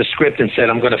me the script and said,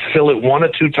 I'm going to fill it 1 or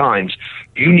 2 times.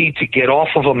 You need to get off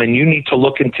of them, and you need to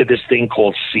look into this thing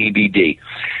called CBD.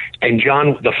 And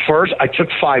John, I took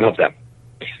 5 of them.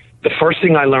 The first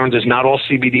thing I learned is not all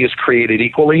CBD is created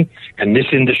equally, and this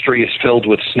industry is filled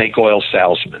with snake oil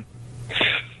salesmen.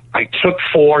 I took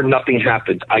 4, nothing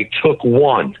happened. I took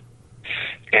 1,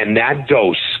 and that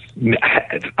dose,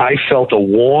 I felt a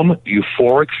warm,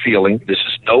 euphoric feeling, this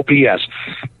is no BS,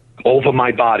 over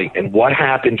my body. And what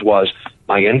happened was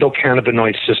my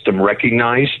endocannabinoid system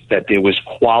recognized that there was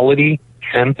quality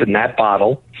hemp in that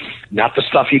bottle, not the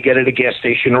stuff you get at a gas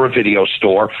station or a video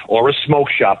store or a smoke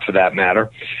shop for that matter,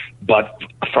 but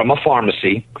from a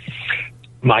pharmacy.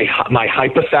 My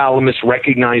hypothalamus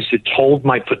recognized it, told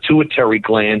my pituitary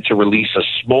gland to release a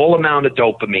small amount of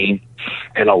dopamine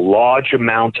and a large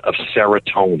amount of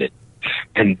serotonin.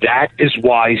 And that is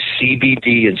why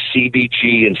CBD and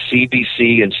CBG and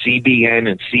CBC and CBN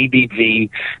and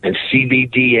CBV and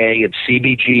CBDA and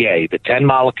CBGA, the 10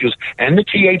 molecules, and the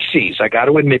THCs, I got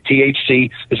to admit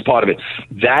THC is part of it.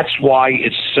 That's why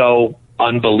it's so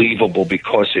unbelievable,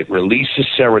 because it releases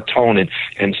serotonin,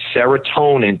 and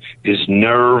serotonin is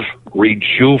nerve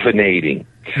rejuvenating.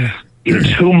 In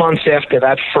 2 months after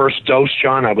that first dose,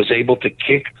 John, I was able to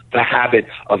kick the habit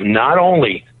of not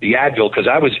only the Advil, because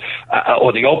I was,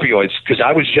 or the opioids, because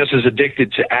I was just as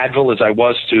addicted to Advil as I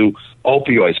was to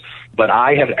opioids. But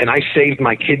I saved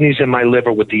my kidneys and my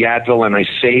liver with the Advil, and I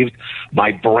saved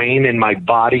my brain and my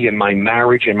body and my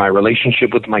marriage and my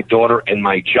relationship with my daughter and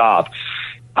my job.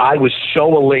 I was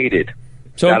so elated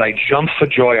that I jumped for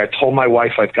joy. I told my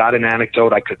wife, I've got an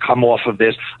anecdote. I could come off of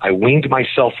this. I weaned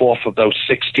myself off of those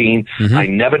 16. Mm-hmm. I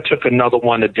never took another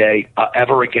one a day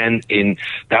ever again.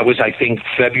 That was, I think,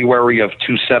 February of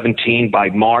 2017. By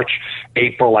March,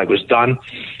 April, I was done.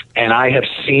 And I have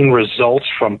seen results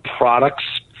from products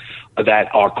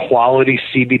that are quality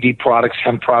CBD products,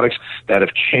 hemp products, that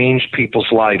have changed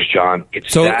people's lives, John.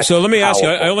 So let me ask you,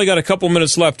 I only got a couple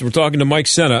minutes left. We're talking to Mike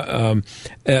Senna,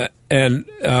 and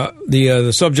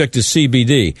the subject is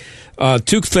CBD.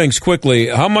 2 things quickly.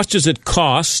 How much does it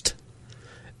cost?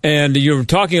 And you're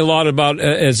talking a lot about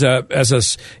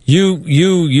you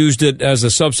used it as a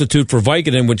substitute for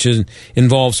Vicodin, which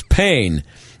involves pain.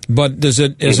 But is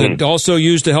it also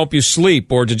used to help you sleep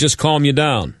or to just calm you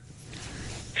down?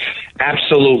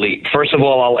 Absolutely. First of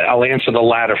all, I'll answer the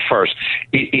latter first.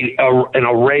 An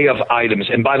array of items.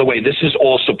 And by the way, this is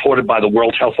all supported by the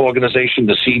World Health Organization,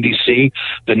 the CDC,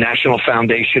 the National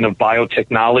Foundation of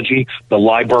Biotechnology, the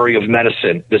Library of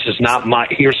Medicine. This is not my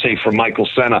hearsay from Michael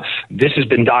Senna. This has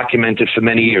been documented for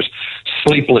many years.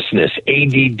 Sleeplessness,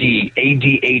 ADD,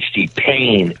 ADHD,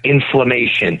 pain,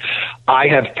 inflammation. I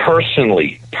have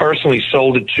personally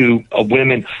sold it to a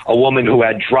woman who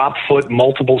had drop foot,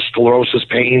 multiple sclerosis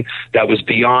pain that was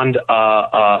beyond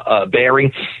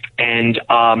bearing, and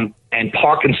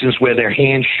Parkinson's, where their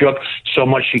hands shook so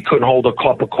much she couldn't hold a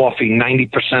cup of coffee.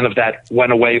 90% of that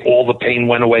went away. All the pain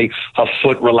went away. Her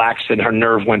foot relaxed and her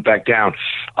nerve went back down.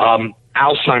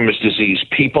 Alzheimer's disease.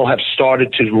 People have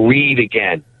started to read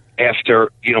again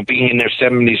after, being in their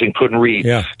 70s and couldn't read.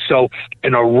 Yeah. So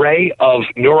an array of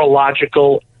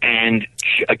neurological and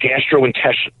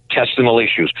gastrointestinal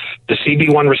issues. The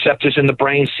CB1 receptors in the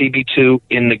brain, CB2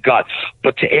 in the gut.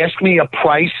 But to ask me a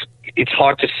price, it's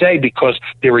hard to say because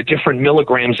there are different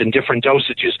milligrams and different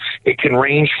dosages. It can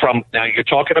range from, now you're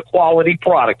talking a quality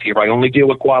product here. I only deal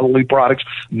with quality products,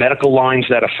 medical lines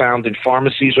that are found in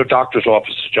pharmacies or doctor's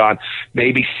offices, John,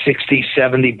 maybe $60,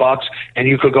 $70, and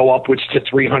you could go upwards to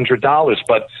 $300.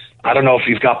 But I don't know if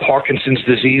you've got Parkinson's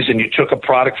disease and you took a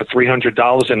product for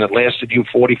 $300 and it lasted you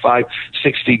 45,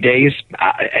 60 days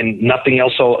and nothing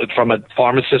else from a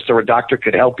pharmacist or a doctor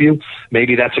could help you.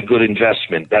 Maybe that's a good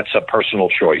investment. That's a personal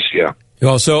choice. Yeah.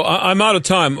 Well, so I'm out of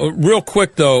time. Real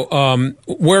quick though,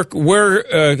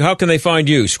 how can they find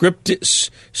you?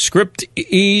 Scriptease.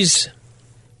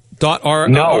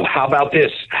 No, how about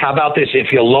this?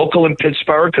 If you're local in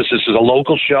Pittsburgh, because this is a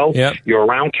local show, you're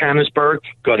around Canonsburg,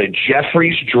 go to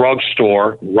Jeffrey's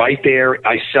Drugstore right there.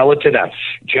 I sell it to them.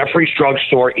 Jeffrey's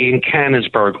Drugstore in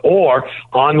Canonsburg, or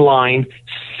online,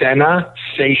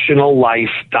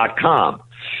 sensationallife.com.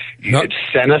 It's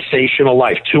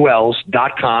sensationallife, 2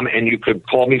 L's.com, and you could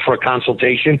call me for a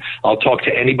consultation. I'll talk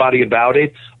to anybody about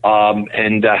it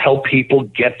and help people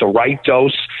get the right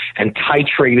dose and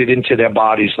titrate it into their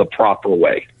bodies the proper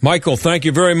way. Michael, thank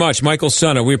you very much. Michael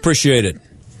Senna, we appreciate it.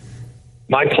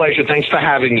 My pleasure. Thanks for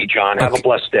having me, John. Have a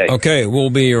blessed day. Okay,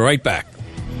 we'll be right back.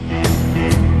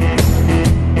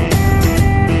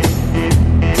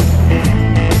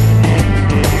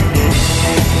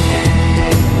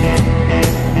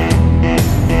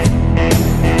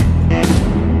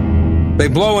 They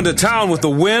blow into town with the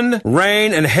wind,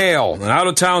 rain, and hail. And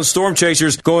out-of-town storm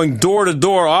chasers going door to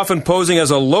door, often posing as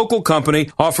a local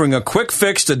company offering a quick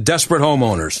fix to desperate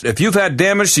homeowners. If you've had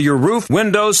damage to your roof,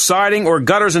 windows, siding, or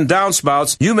gutters and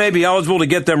downspouts, you may be eligible to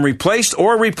get them replaced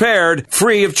or repaired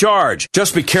free of charge.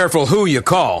 Just be careful who you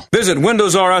call. Visit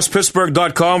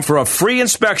WindowsRUsPittsburgh.com for a free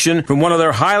inspection from one of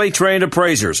their highly trained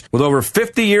appraisers. With over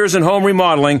 50 years in home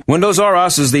remodeling, Windows R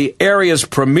Us is the area's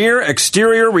premier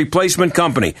exterior replacement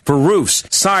company for roofs,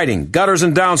 siding, gutters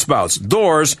and downspouts,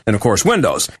 doors, and of course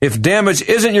windows. If damage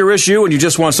isn't your issue and you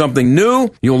just want something new,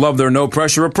 you'll love their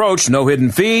no-pressure approach, no hidden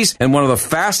fees, and one of the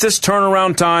fastest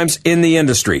turnaround times in the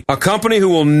industry. A company who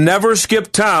will never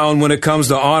skip town when it comes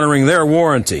to honoring their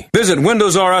warranty. Visit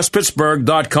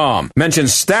WindowsRUsPittsburgh.com. Mention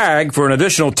STAG for an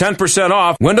additional 10%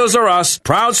 off. Windows R Us,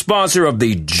 proud sponsor of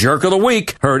the Jerk of the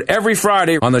Week, heard every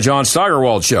Friday on the John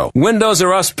Steigerwald Show.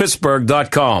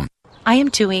 WindowsRUsPittsburgh.com. I am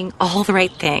doing all the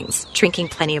right things, drinking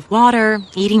plenty of water,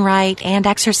 eating right, and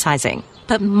exercising.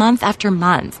 But month after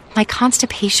month, my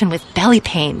constipation with belly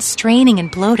pain, straining, and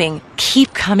bloating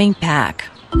keep coming back.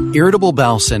 Irritable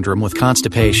bowel syndrome with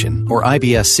constipation, or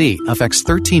IBS-C, affects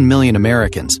 13 million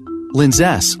Americans.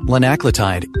 Linzess,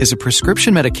 linaclotide, is a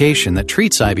prescription medication that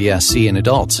treats IBS-C in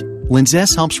adults.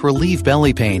 Linzess helps relieve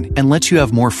belly pain and lets you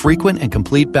have more frequent and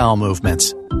complete bowel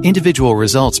movements. Individual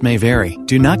results may vary.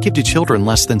 Do not give to children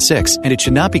less than 6, and it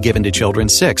should not be given to children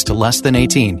 6 to less than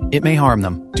 18. It may harm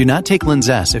them. Do not take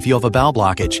Linzess if you have a bowel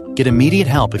blockage. Get immediate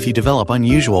help if you develop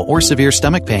unusual or severe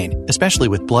stomach pain, especially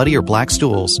with bloody or black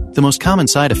stools. The most common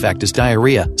side effect is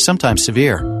diarrhea, sometimes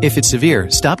severe. If it's severe,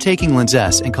 stop taking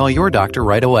Linzess and call your doctor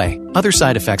right away. Other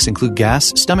side effects include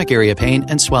gas, stomach area pain,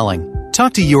 and swelling.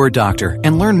 Talk to your doctor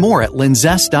and learn more at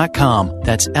linzess.com.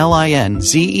 That's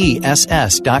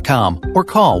LINZESS.com. Or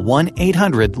call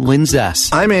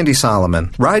 1-800-LINZESS. I'm Andy Solomon.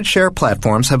 Rideshare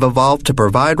platforms have evolved to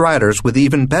provide riders with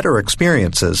even better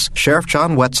experiences. Sheriff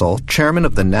John Wetzel, chairman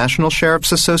of the National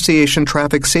Sheriff's Association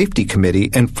Traffic Safety Committee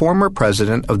and former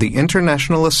president of the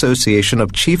International Association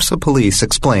of Chiefs of Police,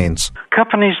 explains.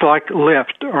 Companies like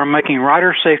Lyft are making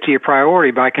rider safety a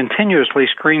priority by continuously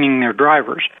screening their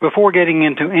drivers. Before getting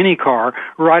into any car,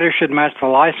 riders should match the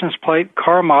license plate,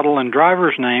 car model, and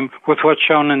driver's name with what's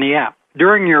shown in the app.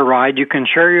 During your ride, you can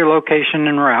share your location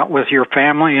and route with your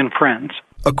family and friends.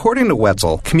 According to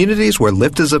Wetzel, communities where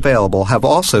Lyft is available have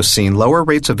also seen lower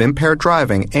rates of impaired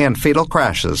driving and fatal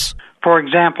crashes. For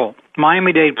example,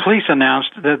 Miami-Dade police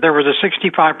announced that there was a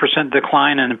 65%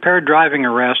 decline in impaired driving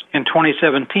arrests in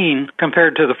 2017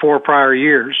 compared to the 4 prior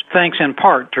years, thanks in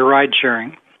part to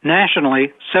ride-sharing.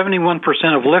 Nationally, 71%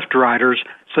 of Lyft riders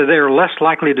say they are less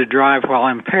likely to drive while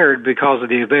impaired because of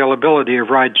the availability of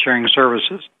ride-sharing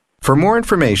services. For more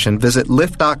information, visit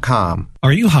Lyft.com.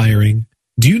 Are you hiring?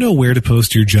 Do you know where to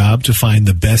post your job to find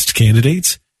the best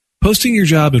candidates? Posting your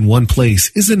job in one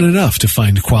place isn't enough to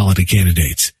find quality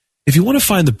candidates. If you want to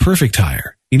find the perfect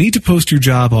hire, you need to post your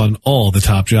job on all the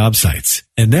top job sites.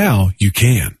 And now you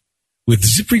can. With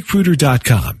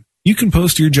ZipRecruiter.com, you can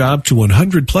post your job to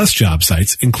 100-plus job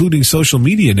sites, including social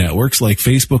media networks like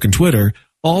Facebook and Twitter,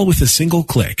 all with a single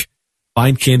click.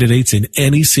 Find candidates in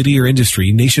any city or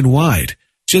industry nationwide.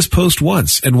 Just post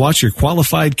once and watch your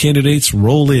qualified candidates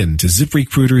roll in to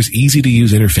ZipRecruiter's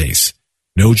easy-to-use interface.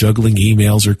 No juggling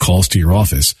emails or calls to your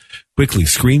office. Quickly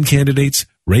screen candidates,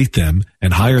 rate them,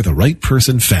 and hire the right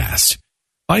person fast.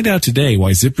 Find out today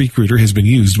why ZipRecruiter has been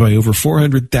used by over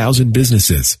 400,000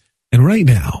 businesses. And right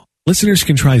now, listeners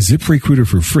can try ZipRecruiter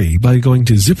for free by going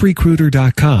to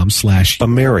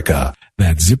ZipRecruiter.com/America.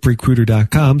 That's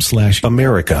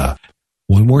ZipRecruiter.com/America.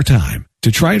 One more time.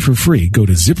 To try it for free, go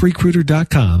to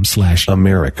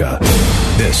ZipRecruiter.com/America.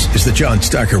 This is the John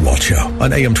Steigerwald Show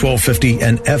on AM 1250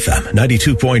 and FM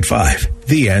 92.5.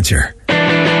 The Answer.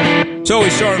 So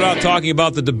we started out talking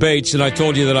about the debates, and I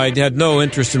told you that I had no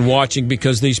interest in watching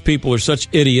because these people are such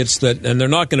idiots and they're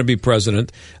not going to be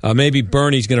president. Maybe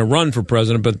Bernie's going to run for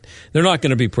president, but they're not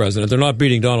going to be president. They're not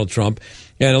beating Donald Trump.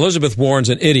 And Elizabeth Warren's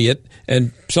an idiot,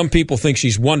 and some people think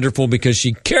she's wonderful because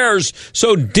she cares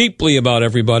so deeply about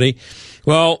everybody.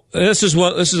 Well, this is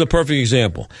a perfect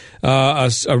example.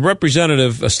 A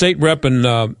representative, a state rep in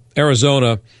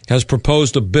Arizona, has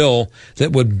proposed a bill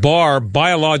that would bar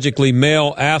biologically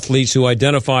male athletes who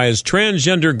identify as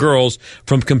transgender girls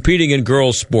from competing in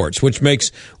girls' sports, which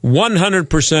makes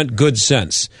 100% good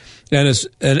sense. And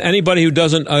anybody who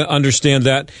doesn't understand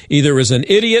that either is an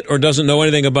idiot or doesn't know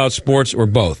anything about sports or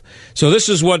both. So this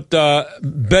is what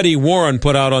Betty Warren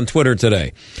put out on Twitter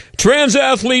today. Trans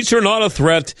athletes are not a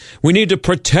threat. We need to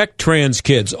protect trans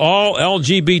kids, all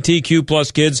LGBTQ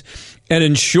plus kids, and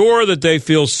ensure that they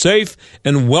feel safe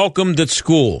and welcomed at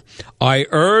school. I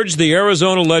urge the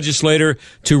Arizona legislator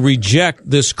to reject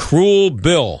this cruel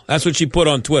bill. That's what she put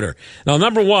on Twitter. Now,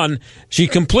 number one, she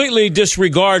completely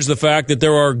disregards the fact that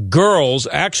there are girls,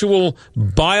 actual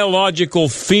biological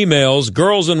females,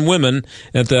 girls and women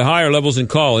at the higher levels in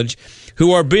college,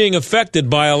 who are being affected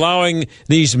by allowing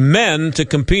these men to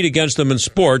compete against them in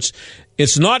sports.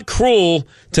 It's not cruel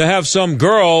to have some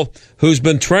girl who's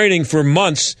been training for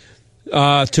months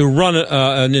to run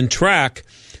in track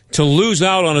to lose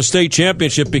out on a state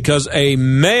championship because a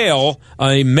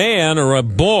man or a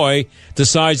boy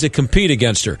decides to compete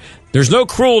against her. There's no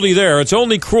cruelty there. It's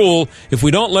only cruel if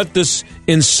we don't let this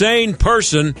insane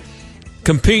person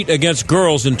compete against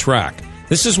girls in track.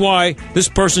 This is why this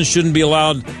person shouldn't be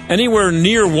allowed anywhere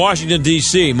near Washington,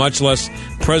 D.C., much less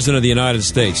President of the United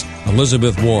States,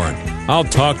 Elizabeth Warren. I'll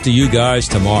talk to you guys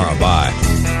tomorrow. Bye.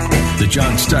 The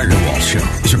John Steigerwald Show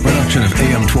is a production of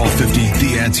AM 1250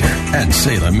 The Answer and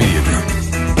Salem Media Group.